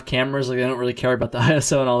don't have cameras, like they don't really care about the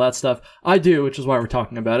ISO and all that stuff. I do, which is why we're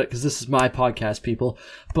talking about it, because this is my podcast, people.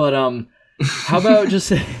 But how about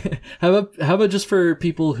just for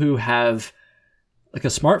people who have like a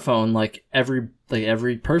smartphone, like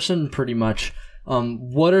every person pretty much,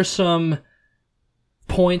 what are some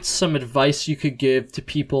points, some advice you could give to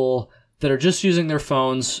people that are just using their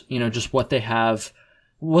phones, just what they have?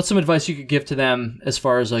 What's some advice you could give to them as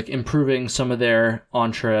far as like improving some of their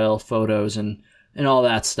on-trail photos and all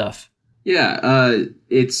that stuff? Yeah,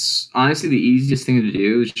 it's honestly the easiest thing to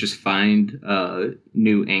do is just find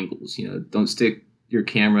new angles. Don't stick your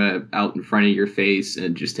camera out in front of your face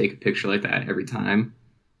and just take a picture like that every time.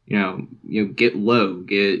 Get low,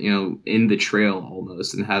 get in the trail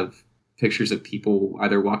almost, and have pictures of people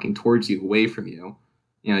either walking towards you, away from you.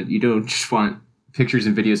 You don't just want pictures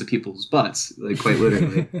and videos of people's butts, like quite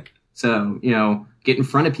literally. So, get in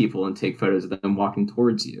front of people and take photos of them walking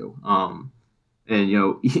towards you.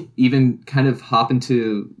 And, even kind of hop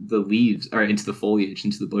into the leaves or into the foliage,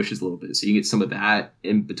 into the bushes a little bit. So you get some of that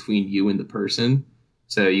in between you and the person.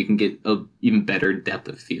 So you can get a even better depth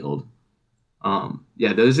of field.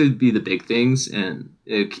 Those would be the big things. And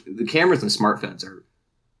the cameras and smartphones are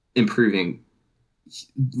improving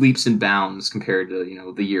leaps and bounds compared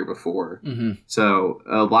to the year before. Mm-hmm. So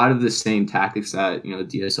a lot of the same tactics that a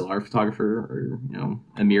DSLR photographer or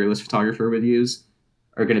a mirrorless photographer would use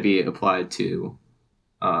are going to be applied to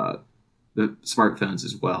the smartphones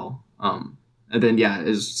as well. And then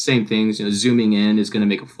as same things, zooming in is going to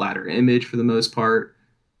make a flatter image for the most part,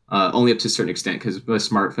 only up to a certain extent, because most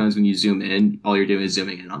smartphones, when you zoom in, all you're doing is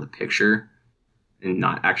zooming in on the picture and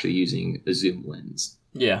not actually using a zoom lens.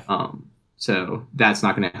 Yeah. So that's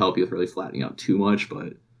not going to help you with really flattening out too much,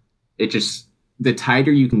 but it just, the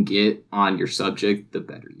tighter you can get on your subject, the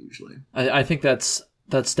better usually. I think that's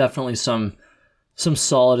definitely some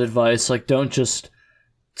solid advice. Like, don't just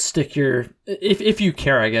stick your, if you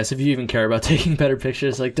care, I guess, if you even care about taking better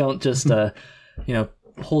pictures, like, don't just,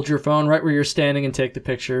 hold your phone right where you're standing and take the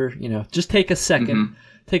picture. Just take a second,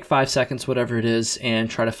 take 5 seconds, whatever it is, and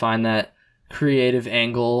try to find that creative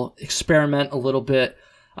angle, experiment a little bit.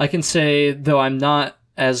 I can say, though I'm not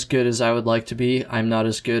as good as I would like to be, I'm not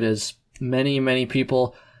as good as many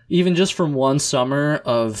people, even just from one summer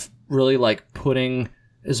of really like putting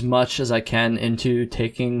as much as I can into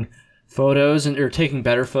taking photos or taking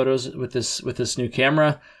better photos with this new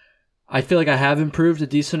camera. I feel like I have improved a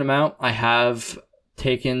decent amount. I have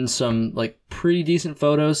taken some like pretty decent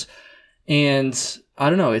photos, and I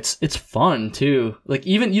don't know, it's fun too. Like,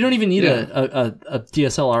 even you don't even need a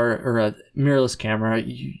DSLR or a mirrorless camera.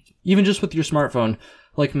 Even just with your smartphone,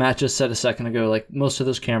 like Matt just said a second ago, like most of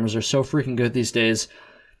those cameras are so freaking good these days.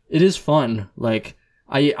 It is fun. Like,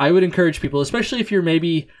 I would encourage people, especially if you're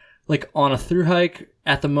maybe like on a thru hike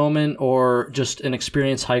at the moment, or just an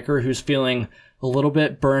experienced hiker who's feeling a little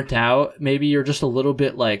bit burnt out. Maybe you're just a little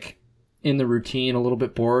bit like in the routine, a little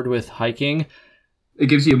bit bored with hiking. It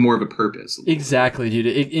gives you more of a purpose. Exactly, dude.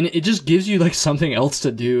 It just gives you like something else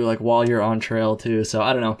to do, like while you're on trail too. So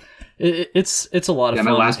I don't know. It's a lot of fun.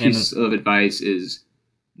 My last piece of advice is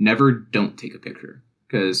don't take a picture,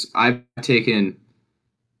 because I've taken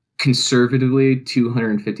conservatively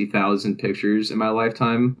 250,000 pictures in my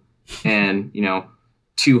lifetime, and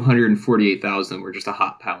 248,000 were just a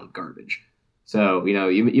hot pile of garbage. So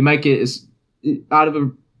you might get, out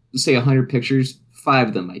of say 100 pictures, 5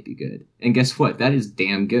 of them might be good, and guess what? That is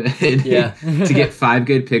damn good. Yeah. To get 5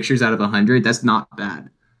 good pictures out of 100, that's not bad.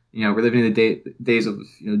 We're living in the days of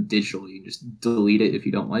digital. You just delete it if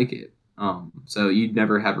you don't like it. So you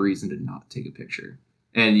never have a reason to not take a picture.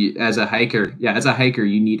 And as a hiker,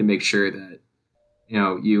 you need to make sure that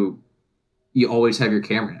you always have your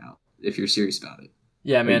camera out if you're serious about it.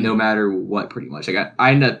 Yeah, man. No matter what, pretty much.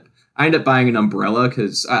 I end up buying an umbrella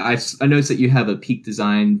because I noticed that you have a Peak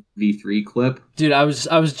Design V3 clip. Dude, I was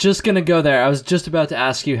just gonna go there. I was just about to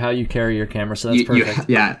ask you how you carry your camera, so that's perfect.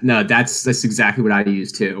 That's exactly what I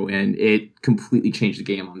use too, and it completely changed the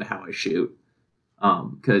game on how I shoot.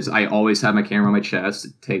 Because I always have my camera on my chest.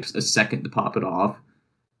 It takes a second to pop it off,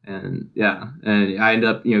 and I end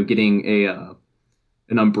up getting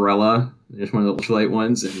an umbrella, just one of the ultralight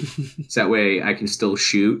ones, and so that way I can still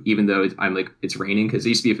shoot even though it's raining. Because it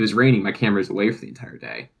used to be, if it was raining, my camera's away for the entire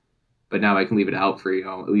day, but now I can leave it out for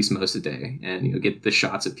at least most of the day, and get the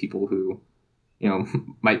shots of people who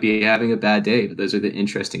might be having a bad day, but those are the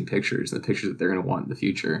interesting pictures, and the pictures that they're going to want in the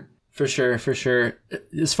future. For sure.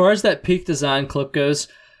 As far as that Peak Design clip goes,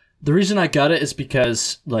 the reason I got it is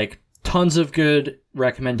because like tons of good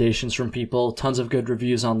recommendations from people, tons of good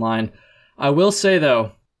reviews online. I will say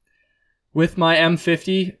though, with my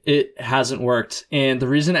M50, it hasn't worked. And the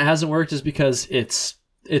reason it hasn't worked is because it's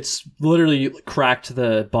literally cracked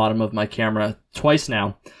the bottom of my camera twice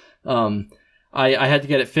now. I had to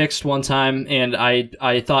get it fixed one time, and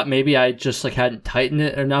I thought maybe I just like hadn't tightened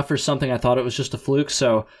it enough or something. I thought it was just a fluke,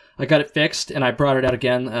 so I got it fixed, and I brought it out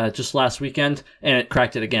again just last weekend, and it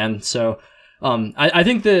cracked it again. So I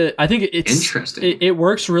think it's interesting. It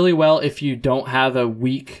works really well if you don't have a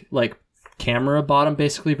weak like camera bottom,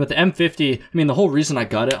 basically. But the M50, I mean, the whole reason I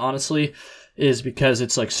got it honestly is because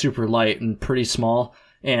it's like super light and pretty small,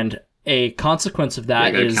 and a consequence of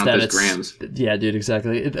that is that it's grams. Yeah, dude,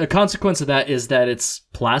 exactly. A consequence of that is that it's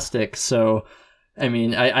plastic. So, I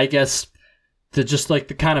mean, I guess just like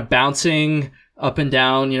the kind of bouncing up and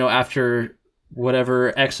down, after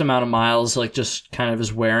whatever X amount of miles, like just kind of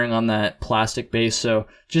is wearing on that plastic base. So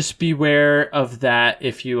just beware of that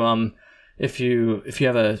if you have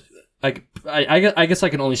a, I guess I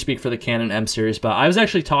can only speak for the Canon M series, but I was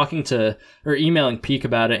actually emailing Peak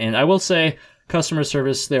about it, and I will say customer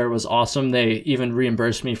service there was awesome. They even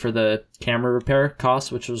reimbursed me for the camera repair costs,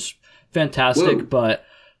 which was fantastic. Whoa. But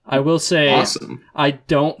I will say, awesome. I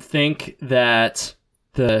don't think that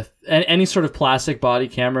any sort of plastic body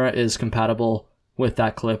camera is compatible with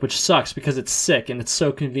that clip, which sucks because it's sick and it's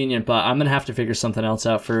so convenient. But I'm gonna have to figure something else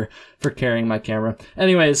out for carrying my camera.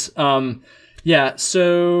 Anyways, yeah.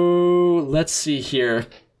 So let's see here,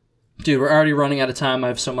 dude. We're already running out of time. I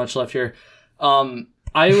have so much left here.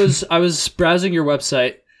 I was browsing your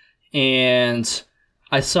website, and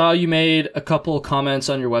I saw you made a couple comments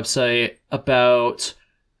on your website about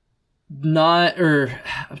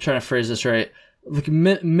I'm trying to phrase this right, like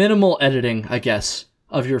minimal editing, I guess,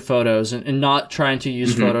 of your photos, and not trying to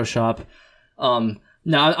use Photoshop.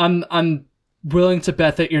 Now I'm willing to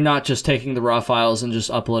bet that you're not just taking the raw files and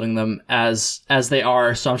just uploading them as they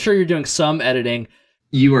are. So I'm sure you're doing some editing.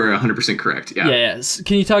 You are 100% correct. Yeah. Yeah.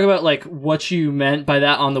 Can you talk about like what you meant by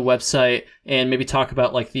that on the website, and maybe talk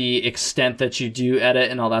about like the extent that you do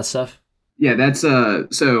edit and all that stuff? Yeah, that's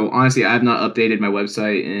so honestly, I have not updated my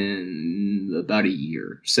website in about a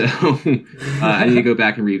year. So I need to go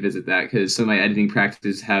back and revisit that because some of my editing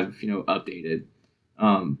practices have, updated.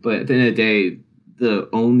 But at the end of the day, the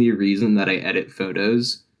only reason that I edit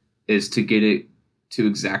photos is to get it to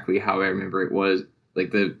exactly how I remember it was,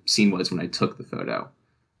 like the scene was when I took the photo.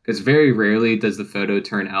 Because very rarely does the photo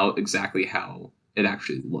turn out exactly how it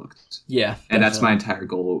actually looked. Yeah. Definitely. And that's my entire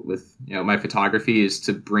goal with, my photography, is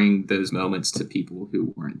to bring those moments to people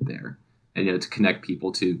who weren't there, and, to connect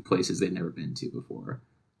people to places they've never been to before.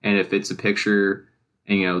 And if it's a picture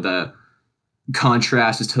and, the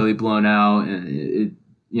contrast is totally blown out and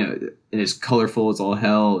and it's colorful as all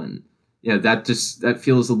hell, and, that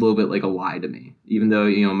feels a little bit like a lie to me, even though,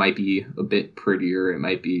 it might be a bit prettier. It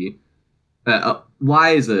might be,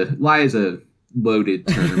 lie is a loaded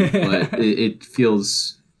term, but it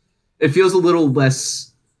feels a little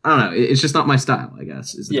less. I don't know. It's just not my style, I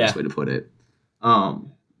guess, is the best way to put it.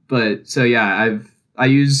 But so yeah, I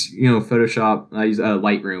use Photoshop. I use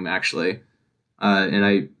Lightroom actually, and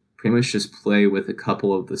I pretty much just play with a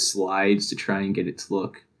couple of the slides to try and get it to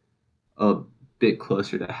look a bit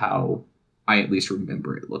closer to how I at least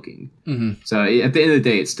remember it looking. Mm-hmm. So at the end of the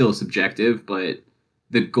day, it's still subjective, but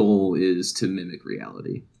the goal is to mimic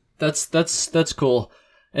reality. That's cool.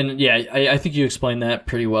 And yeah, I think you explained that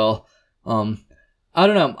pretty well. I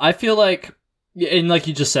don't know. I feel like, and like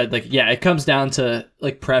you just said, like, yeah, it comes down to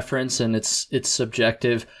like preference, and it's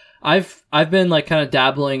subjective. I've been like kind of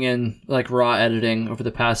dabbling in like raw editing over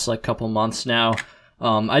the past like couple months now.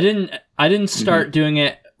 I didn't start doing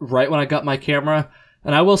it right when I got my camera.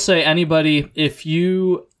 And I will say, anybody, if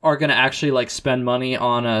you are going to actually like spend money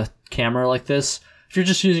on a camera like this, if you're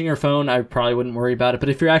just using your phone, I probably wouldn't worry about it. But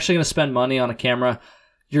if you're actually going to spend money on a camera,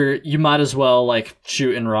 you might as well like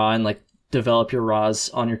shoot in RAW and like develop your RAWs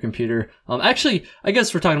on your computer. Actually, I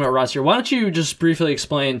guess we're talking about RAWs here. Why don't you just briefly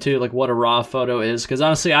explain too, like what a RAW photo is? Because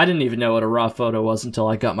honestly, I didn't even know what a RAW photo was until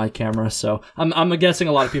I got my camera. So I'm guessing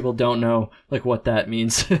a lot of people don't know like what that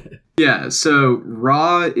means. Yeah. So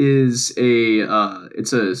RAW is I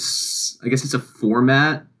guess it's a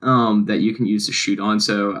format that you can use to shoot on.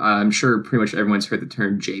 So I'm sure pretty much everyone's heard the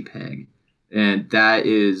term JPEG, and that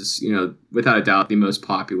is, without a doubt, the most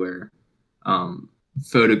popular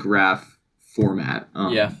photograph format.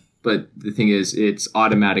 Yeah. But the thing is, it's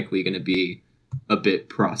automatically going to be a bit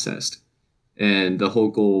processed. And the whole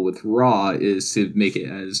goal with RAW is to make it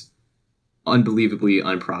as unbelievably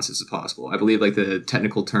unprocessed as possible. I believe like the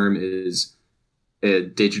technical term is a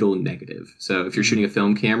digital negative. So if you're shooting a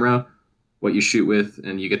film camera, what you shoot with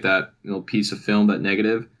and you get that piece of film, that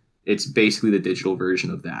negative, it's basically the digital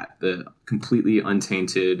version of that, the completely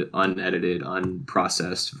untainted, unedited,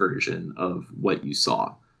 unprocessed version of what you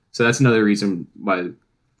saw. So that's another reason why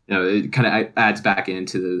it kind of adds back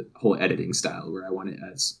into the whole editing style, where I want it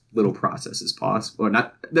as little process as possible, or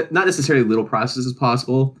not necessarily little process as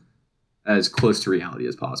possible, as close to reality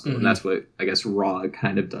as possible. Mm-hmm. And that's what I guess RAW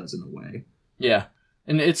kind of does in a way. Yeah,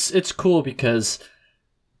 and it's cool because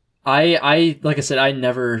I like I said, I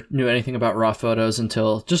never knew anything about RAW photos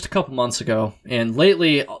until just a couple months ago. And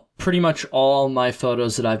lately, pretty much all my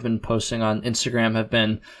photos that I've been posting on Instagram have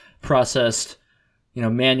been processed,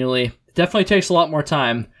 manually. It definitely takes a lot more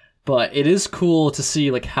time, but it is cool to see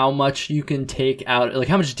like how much you can take out, like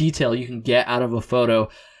how much detail you can get out of a photo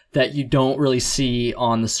that you don't really see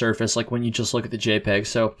on the surface, like when you just look at the JPEG.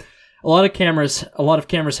 So a lot of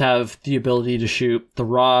cameras have the ability to shoot the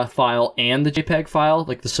RAW file and the JPEG file.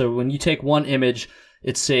 So when you take one image,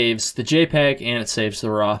 it saves the JPEG and it saves the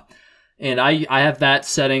RAW. And I have that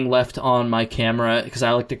setting left on my camera because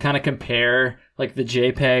I like to kind of compare like the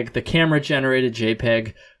JPEG, the camera generated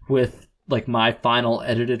JPEG with like my final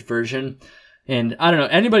edited version. And I don't know,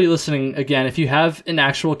 anybody listening, again, if you have an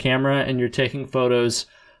actual camera and you're taking photos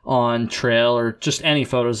on trail or just any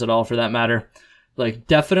photos at all for that matter, like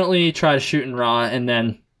definitely try to shoot in RAW. And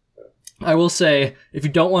then I will say, if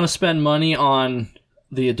you don't want to spend money on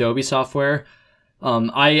the Adobe software,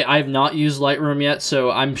 I've not used Lightroom yet, so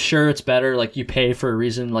I'm sure it's better. Like you pay for a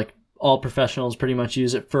reason. Like all professionals pretty much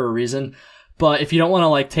use it for a reason. But if you don't want to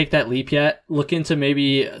like take that leap yet, look into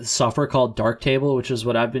maybe a software called Darktable, which is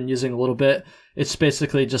what I've been using a little bit. It's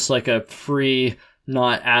basically just like a free,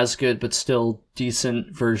 not as good, but still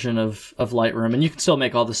decent version of Lightroom. And you can still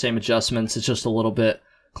make all the same adjustments. It's just a little bit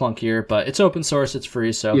clunkier, but it's open source. It's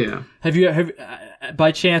free. So yeah.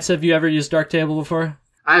 By chance, have you ever used Darktable before?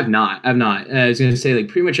 I have not. I've not. I was going to say, like,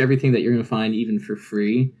 pretty much everything that you're going to find, even for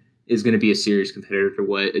free, is going to be a serious competitor to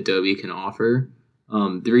what Adobe can offer.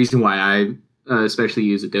 The reason why I especially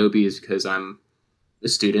use Adobe is because I'm a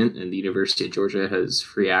student, and the University of Georgia has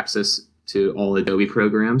free access to all Adobe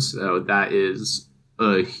programs. So that is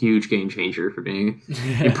a huge game changer for me.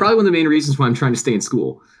 And probably one of the main reasons why I'm trying to stay in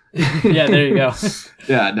school. Yeah, there you go.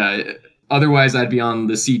 Yeah, no. Otherwise, I'd be on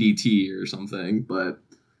the CDT or something. But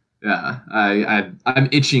yeah, I'm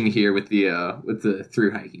itching here with the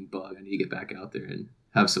through hiking bug. I need to get back out there and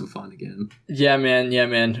have some fun again. Yeah,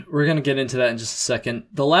 man. We're gonna get into that in just a second.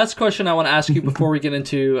 The last question I want to ask you before we get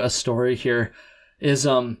into a story here is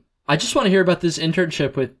I just want to hear about this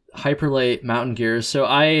internship with Hyperlite Mountain Gear. So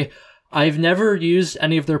I've never used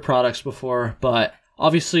any of their products before, but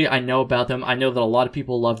obviously I know about them. I know that a lot of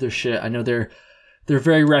people love their shit. I know they're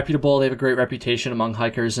very reputable. They have a great reputation among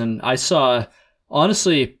hikers, and I saw a lot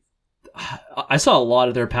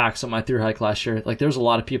of their packs on my thru hike last year. Like, there's a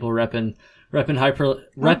lot of people repping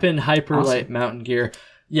Hyperlite Awesome. Mountain Gear.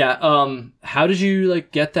 Yeah. How did you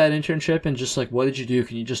like get that internship, and just like what did you do?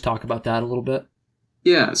 Can you just talk about that a little bit?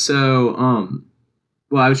 Yeah, so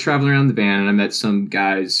well, I was traveling around the van and I met some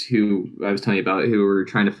guys who I was telling you about who were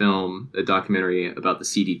trying to film a documentary about the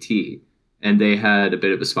CDT, and they had a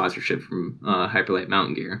bit of a sponsorship from Hyperlite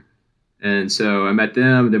Mountain Gear. And so I met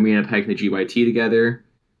them, then we ended up hiking the GYT together.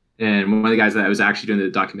 And one of the guys that I was actually doing the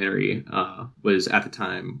documentary was at the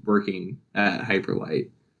time working at Hyperlite.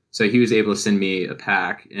 So he was able to send me a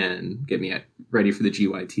pack and get me ready for the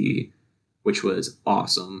GYT, which was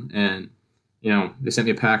awesome. And they sent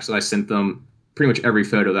me a pack, so I sent them pretty much every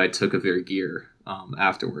photo that I took of their gear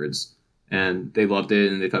afterwards. And they loved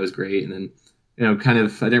it, and they thought it was great. And then, kind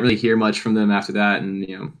of, I didn't really hear much from them after that. And,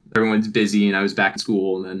 everyone's busy, and I was back in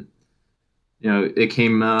school. And then, it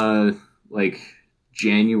came like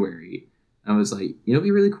January. I was like, it'd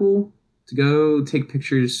be really cool to go take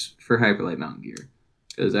pictures for Hyperlite Mountain Gear.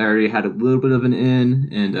 Because I already had a little bit of an in.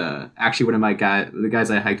 And actually, one of the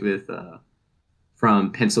guys I hiked with,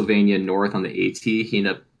 from Pennsylvania north on the AT, he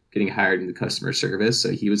ended up getting hired into customer service,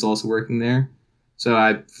 so he was also working there. So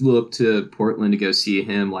I flew up to Portland to go see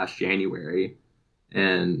him last January,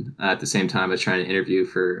 and at the same time I was trying to interview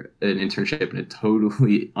for an internship in a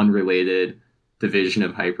totally unrelated division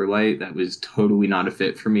of Hyperlite that was totally not a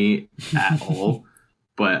fit for me at all.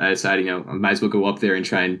 But I decided, I might as well go up there and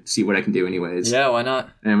try and see what I can do anyways. Yeah, why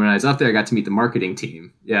not? And when I was up there, I got to meet the marketing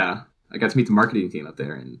team. Yeah, I got to meet the marketing team up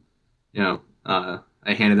there, and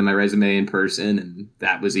I handed them my resume in person, and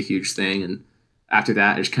that was a huge thing. And after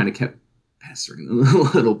that, I just kind of kept pestering them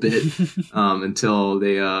a little bit until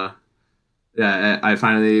I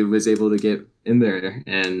finally was able to get in there.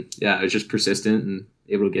 And yeah, I was just persistent and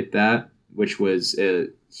able to get that, which was a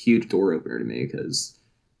huge door opener to me because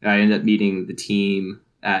I ended up meeting the team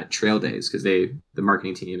at Trail Days because the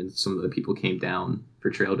marketing team and some of the people came down for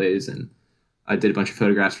Trail Days, and I did a bunch of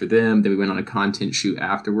photographs for them. Then we went on a content shoot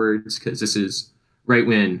afterwards because this is right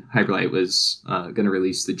when Hyperlite was going to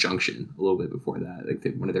release the Junction a little bit before that,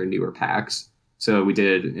 like one of their newer packs. So we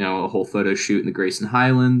did, a whole photo shoot in the Grayson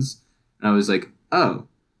Highlands. And I was like, oh,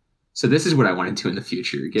 so this is what I want to do in the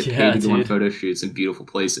future. Get paid to go on photo shoots in beautiful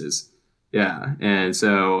places. Yeah. And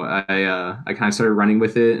so I kind of started running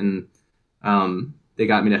with it, and they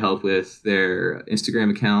got me to help with their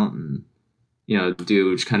Instagram account and,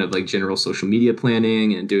 do kind of like general social media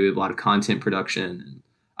planning and do a lot of content production. And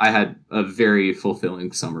I had a very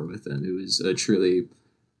fulfilling summer with them. It was a truly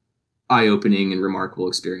eye-opening and remarkable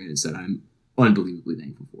experience that I'm unbelievably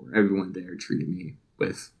thankful for. Everyone there treated me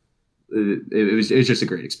with it was just a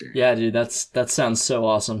great experience. Yeah, dude, that sounds so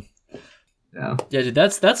awesome. Yeah, dude,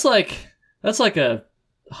 that's like a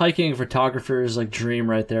hiking photographer's like dream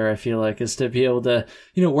right there. I feel like is to be able to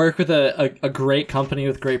work with a great company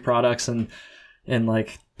with great products and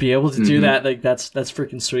like be able to do that. Like that's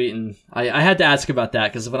freaking sweet. And I had to ask about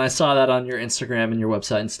that because when I saw that on your Instagram and your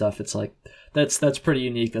website and stuff, it's like that's pretty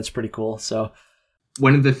unique. That's pretty cool. So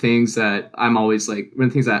one of the things that I'm always like, one of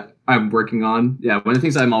the things that I'm working on, one of the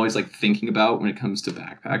things I'm always like thinking about when it comes to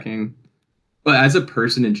backpacking, but as a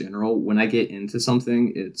person in general, when I get into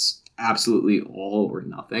something, it's absolutely all or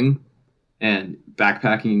nothing. And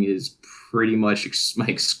backpacking is pretty much my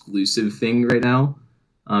exclusive thing right now.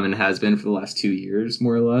 And has been for the last 2 years,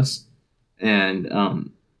 more or less. And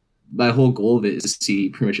my whole goal of it is to see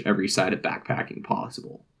pretty much every side of backpacking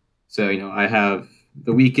possible. So, I have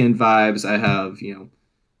the weekend vibes. I have,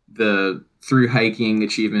 the through hiking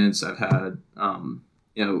achievements. I've had,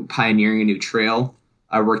 pioneering a new trail.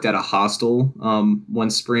 I worked at a hostel one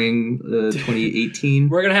spring, 2018.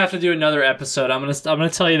 We're gonna have to do another episode. I'm gonna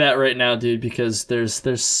tell you that right now, dude, because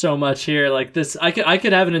there's so much here. Like this, I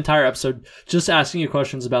could have an entire episode just asking you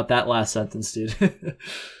questions about that last sentence, dude.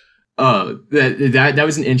 Oh, that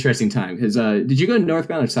was an interesting time because did you go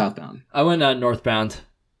northbound or southbound? I went northbound.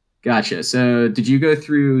 Gotcha. So did you go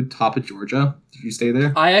through top of Georgia? Did you stay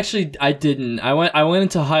there? I didn't. I went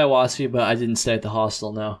into Hiawassee, but I didn't stay at the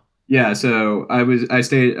hostel. No. Yeah, so I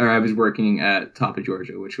was working at Top of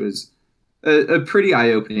Georgia, which was a pretty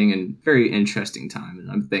eye-opening and very interesting time, and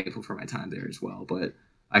I'm thankful for my time there as well. But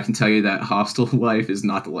I can tell you that hostel life is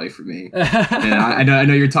not the life for me. And I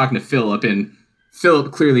know you're talking to Philip, and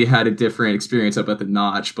Philip clearly had a different experience up at the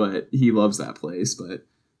Notch, but he loves that place. But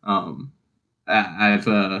I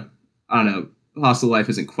don't know. Hostel life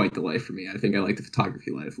isn't quite the life for me. I think I like the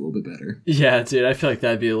photography life a little bit better. Yeah, dude, I feel like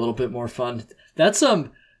that'd be a little bit more fun.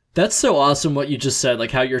 That's so awesome what you just said,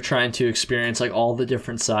 like how you're trying to experience like all the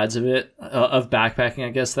different sides of it, of backpacking, I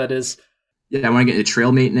guess that is. Yeah, I want to get into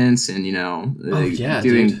trail maintenance and,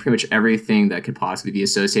 doing pretty much everything that could possibly be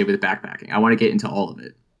associated with backpacking. I want to get into all of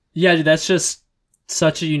it. Yeah, dude, that's just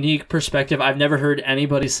such a unique perspective. I've never heard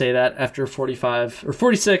anybody say that after 45 or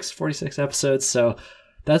 46 episodes, so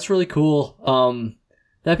that's really cool.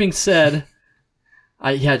 That being said...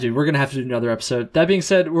 dude, we're gonna have to do another episode. That being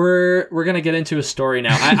said, we're gonna get into a story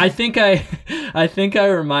now. I think I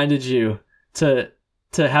reminded you to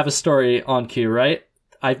have a story on cue, right?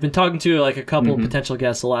 I've been talking to like a couple potential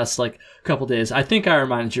guests the last like couple days. I think I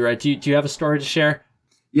reminded you, right? Do you have a story to share?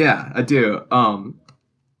 Yeah, I do.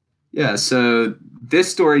 So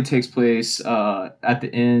this story takes place at the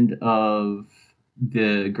end of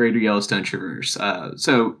the Greater Yellowstone Traverse.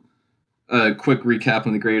 A quick recap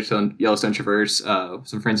on the Greater Yellowstone Traverse.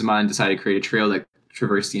 Some friends of mine decided to create a trail that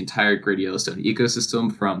traversed the entire Greater Yellowstone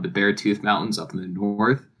ecosystem from the Beartooth Mountains up in the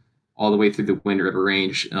north all the way through the Wind River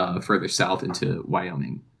Range further south into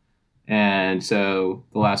Wyoming. And so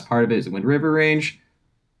the last part of it is the Wind River Range,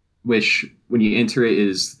 which when you enter it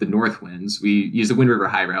is the north winds. We use the Wind River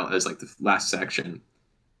High Route as like the last section.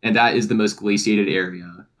 And that is the most glaciated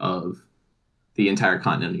area of the entire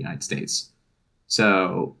continental United States.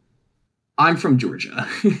 So... I'm from Georgia.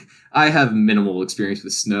 I have minimal experience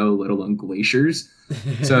with snow, let alone glaciers.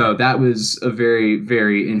 So that was a very,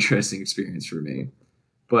 very interesting experience for me.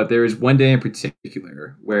 But there was one day in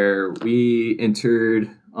particular where we entered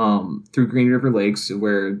through Green River Lakes,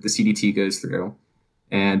 where the CDT goes through.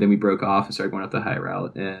 And then we broke off and started going up the high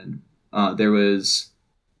route. And there was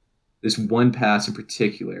this one pass in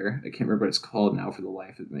particular. I can't remember what it's called now for the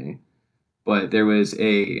life of me. But there was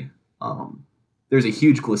there's a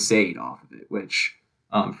huge glissade off of it, which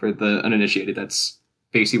for the uninitiated, that's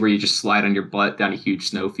basically where you just slide on your butt down a huge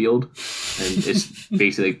snowfield. And it's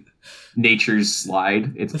basically nature's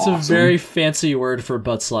slide. It's awesome. A very fancy word for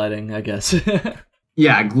butt sliding, I guess.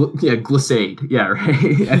 Glissade. Yeah,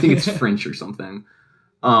 right. I think it's French or something.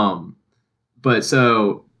 But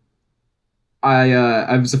so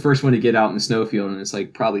I was the first one to get out in the snowfield, and it's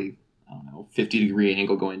like probably, 50-degree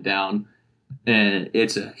angle going down. And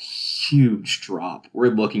it's a huge drop. We're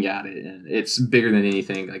looking at it, and it's bigger than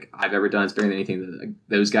anything like I've ever done. It's bigger than anything that like,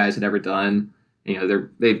 those guys had ever done.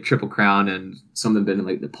 They've Triple Crown, and some of them been in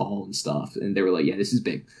like Nepal and stuff. And they were like, "Yeah, this is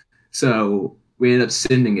big." So we ended up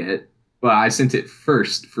sending it, but I sent it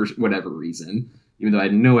first for whatever reason, even though I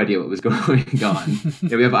had no idea what was going on.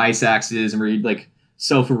 We have ice axes, and we're like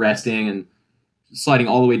self-arresting and sliding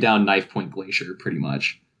all the way down Knife Point Glacier, pretty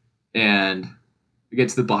much, and. We get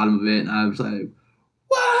to the bottom of it, and I was like,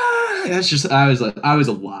 "What?" I was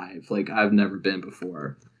alive, like I've never been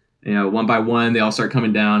before. One by one, they all start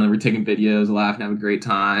coming down, and we're taking videos, laughing, having a great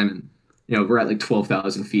time, and we're at like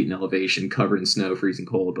 12,000 feet in elevation, covered in snow, freezing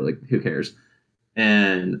cold, but like who cares?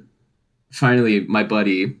 And finally, my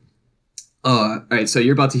buddy. All right, so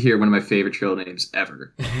you're about to hear one of my favorite trail names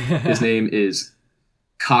ever. His name is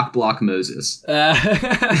Cockblock Moses.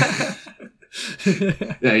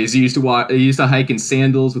 Yeah, he used to hike in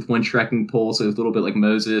sandals with one trekking pole, so it was a little bit like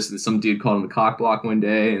Moses. And some dude called him the Cockblock one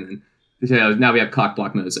day, and then now we have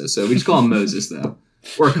Cockblock Moses. So we just call him Moses though,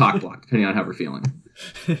 or Cockblock, depending on how we're feeling.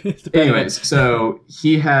 Anyways, so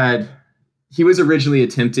he was originally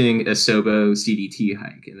attempting a Sobo CDT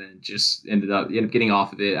hike, and then just ended up getting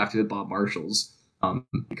off of it after the Bob Marshalls,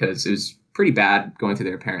 because it was pretty bad going through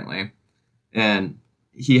there apparently, and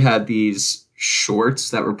he had these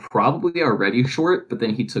shorts that were probably already short, but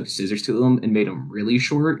then he took scissors to them and made them really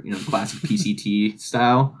short, classic PCT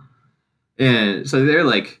style. And so there's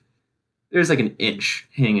like an inch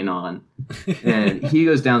hanging on. And he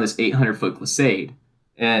goes down this 800-foot glissade.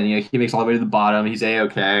 And he makes all the way to the bottom. He's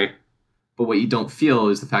A-okay. But what you don't feel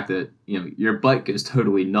is the fact that, your butt goes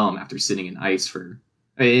totally numb after sitting in ice for,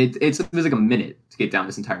 it was like a minute to get down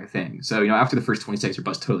this entire thing. So, after the first 20 seconds, your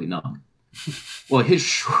butt's totally numb. Well, his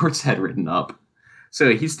shorts had written up.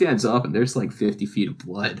 So he stands up and there's like 50 feet of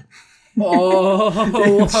blood.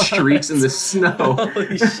 Oh, streaks in the snow.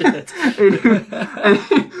 Holy shit.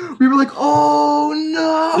 and we were like, oh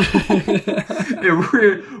no.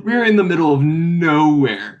 And we were in the middle of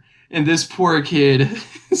nowhere. And this poor kid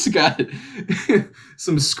has got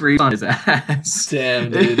some scrapes on his ass.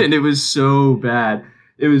 Damn, dude. And it was so bad.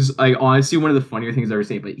 It was like honestly one of the funnier things I've ever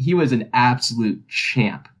seen. But he was an absolute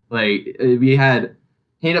champ. Like he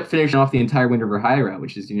ended up finishing off the entire Wind River High Route,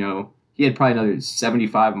 which is, he had probably another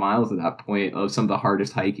 75 miles at that point of some of the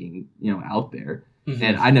hardest hiking, out there. Mm-hmm.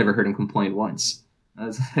 And I never heard him complain once. I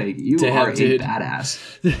was like, you are a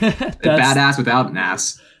badass. A badass without an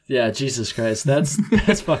ass. Yeah, Jesus Christ. That's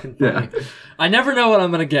fucking funny. Yeah. I never know what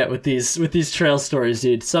I'm going to get with these trail stories,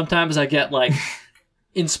 dude. Sometimes I get like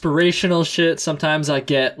inspirational shit. Sometimes I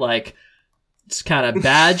get like it's kind of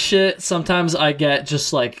bad shit. Sometimes I get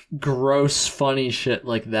just like gross, funny shit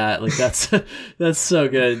like that. Like that's so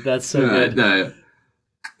good. That's so good.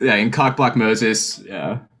 Yeah, and Cockblock Moses.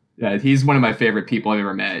 Yeah, he's one of my favorite people I've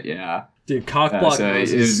ever met. Yeah, dude, Cockblock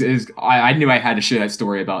Moses. I knew I had to share that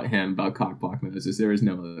story about him, about Cockblock Moses. There was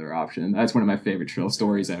no other option. That's one of my favorite trail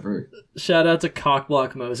stories ever. Shout out to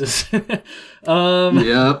Cockblock Moses.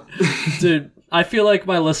 Yep, dude. I feel like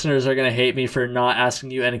my listeners are going to hate me for not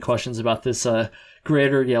asking you any questions about this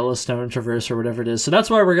Greater Yellowstone Traverse or whatever it is. So that's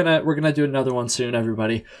why we're going to do another one soon,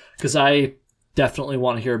 everybody, because I definitely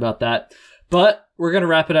want to hear about that. But we're going to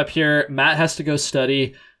wrap it up here. Matt has to go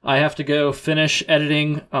study. I have to go finish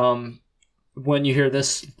editing when you hear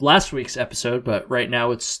this last week's episode, but right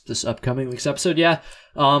now it's this upcoming week's episode. Yeah,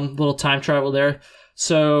 little time travel there.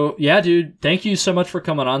 So yeah, dude, thank you so much for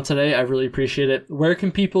coming on today. I really appreciate it. Where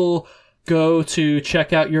can people go to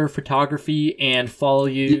check out your photography and follow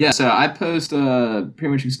you? Yeah, so I post pretty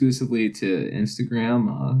much exclusively to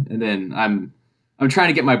Instagram, and then I'm trying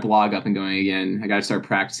to get my blog up and going again. I got to start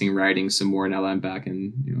practicing writing some more now that I'm back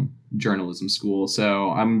in journalism school.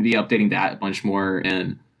 So I'm gonna be updating that a bunch more,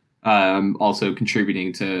 and I'm also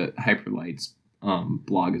contributing to Hyperlight's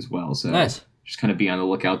blog as well. So nice. Just kind of be on the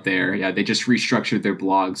lookout there. Yeah, they just restructured their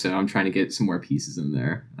blog, so I'm trying to get some more pieces in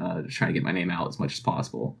there, just trying to get my name out as much as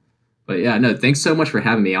possible. But yeah, no, thanks so much for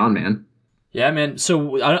having me on, man. Yeah, man.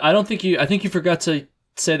 So I think you forgot to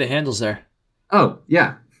say the handles there. Oh,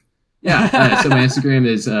 yeah. Yeah. So my Instagram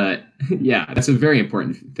is, that's a very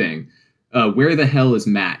important thing. Where the hell is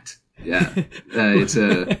Matt? Yeah. It's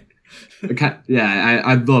I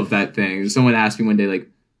love that thing. Someone asked me one day, like,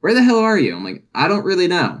 where the hell are you? I'm like, I don't really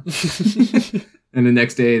know. And the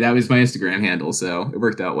next day, that was my Instagram handle, so it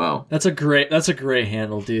worked out well. That's a great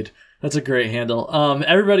handle, dude. That's a great handle.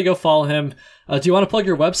 Everybody go follow him. Do you want to plug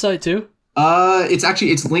your website too?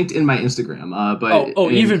 It's linked in my Instagram. But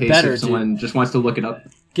even better, if someone just wants to look it up.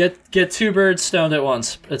 Get two birds stoned at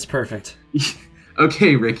once. It's perfect.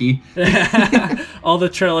 Okay, Ricky. All the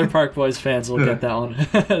Trailer Park Boys fans will get that one.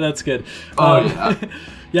 That's good. Yeah.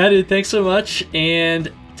 Yeah, dude. Thanks so much,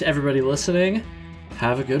 and to everybody listening,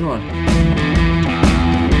 have a good one.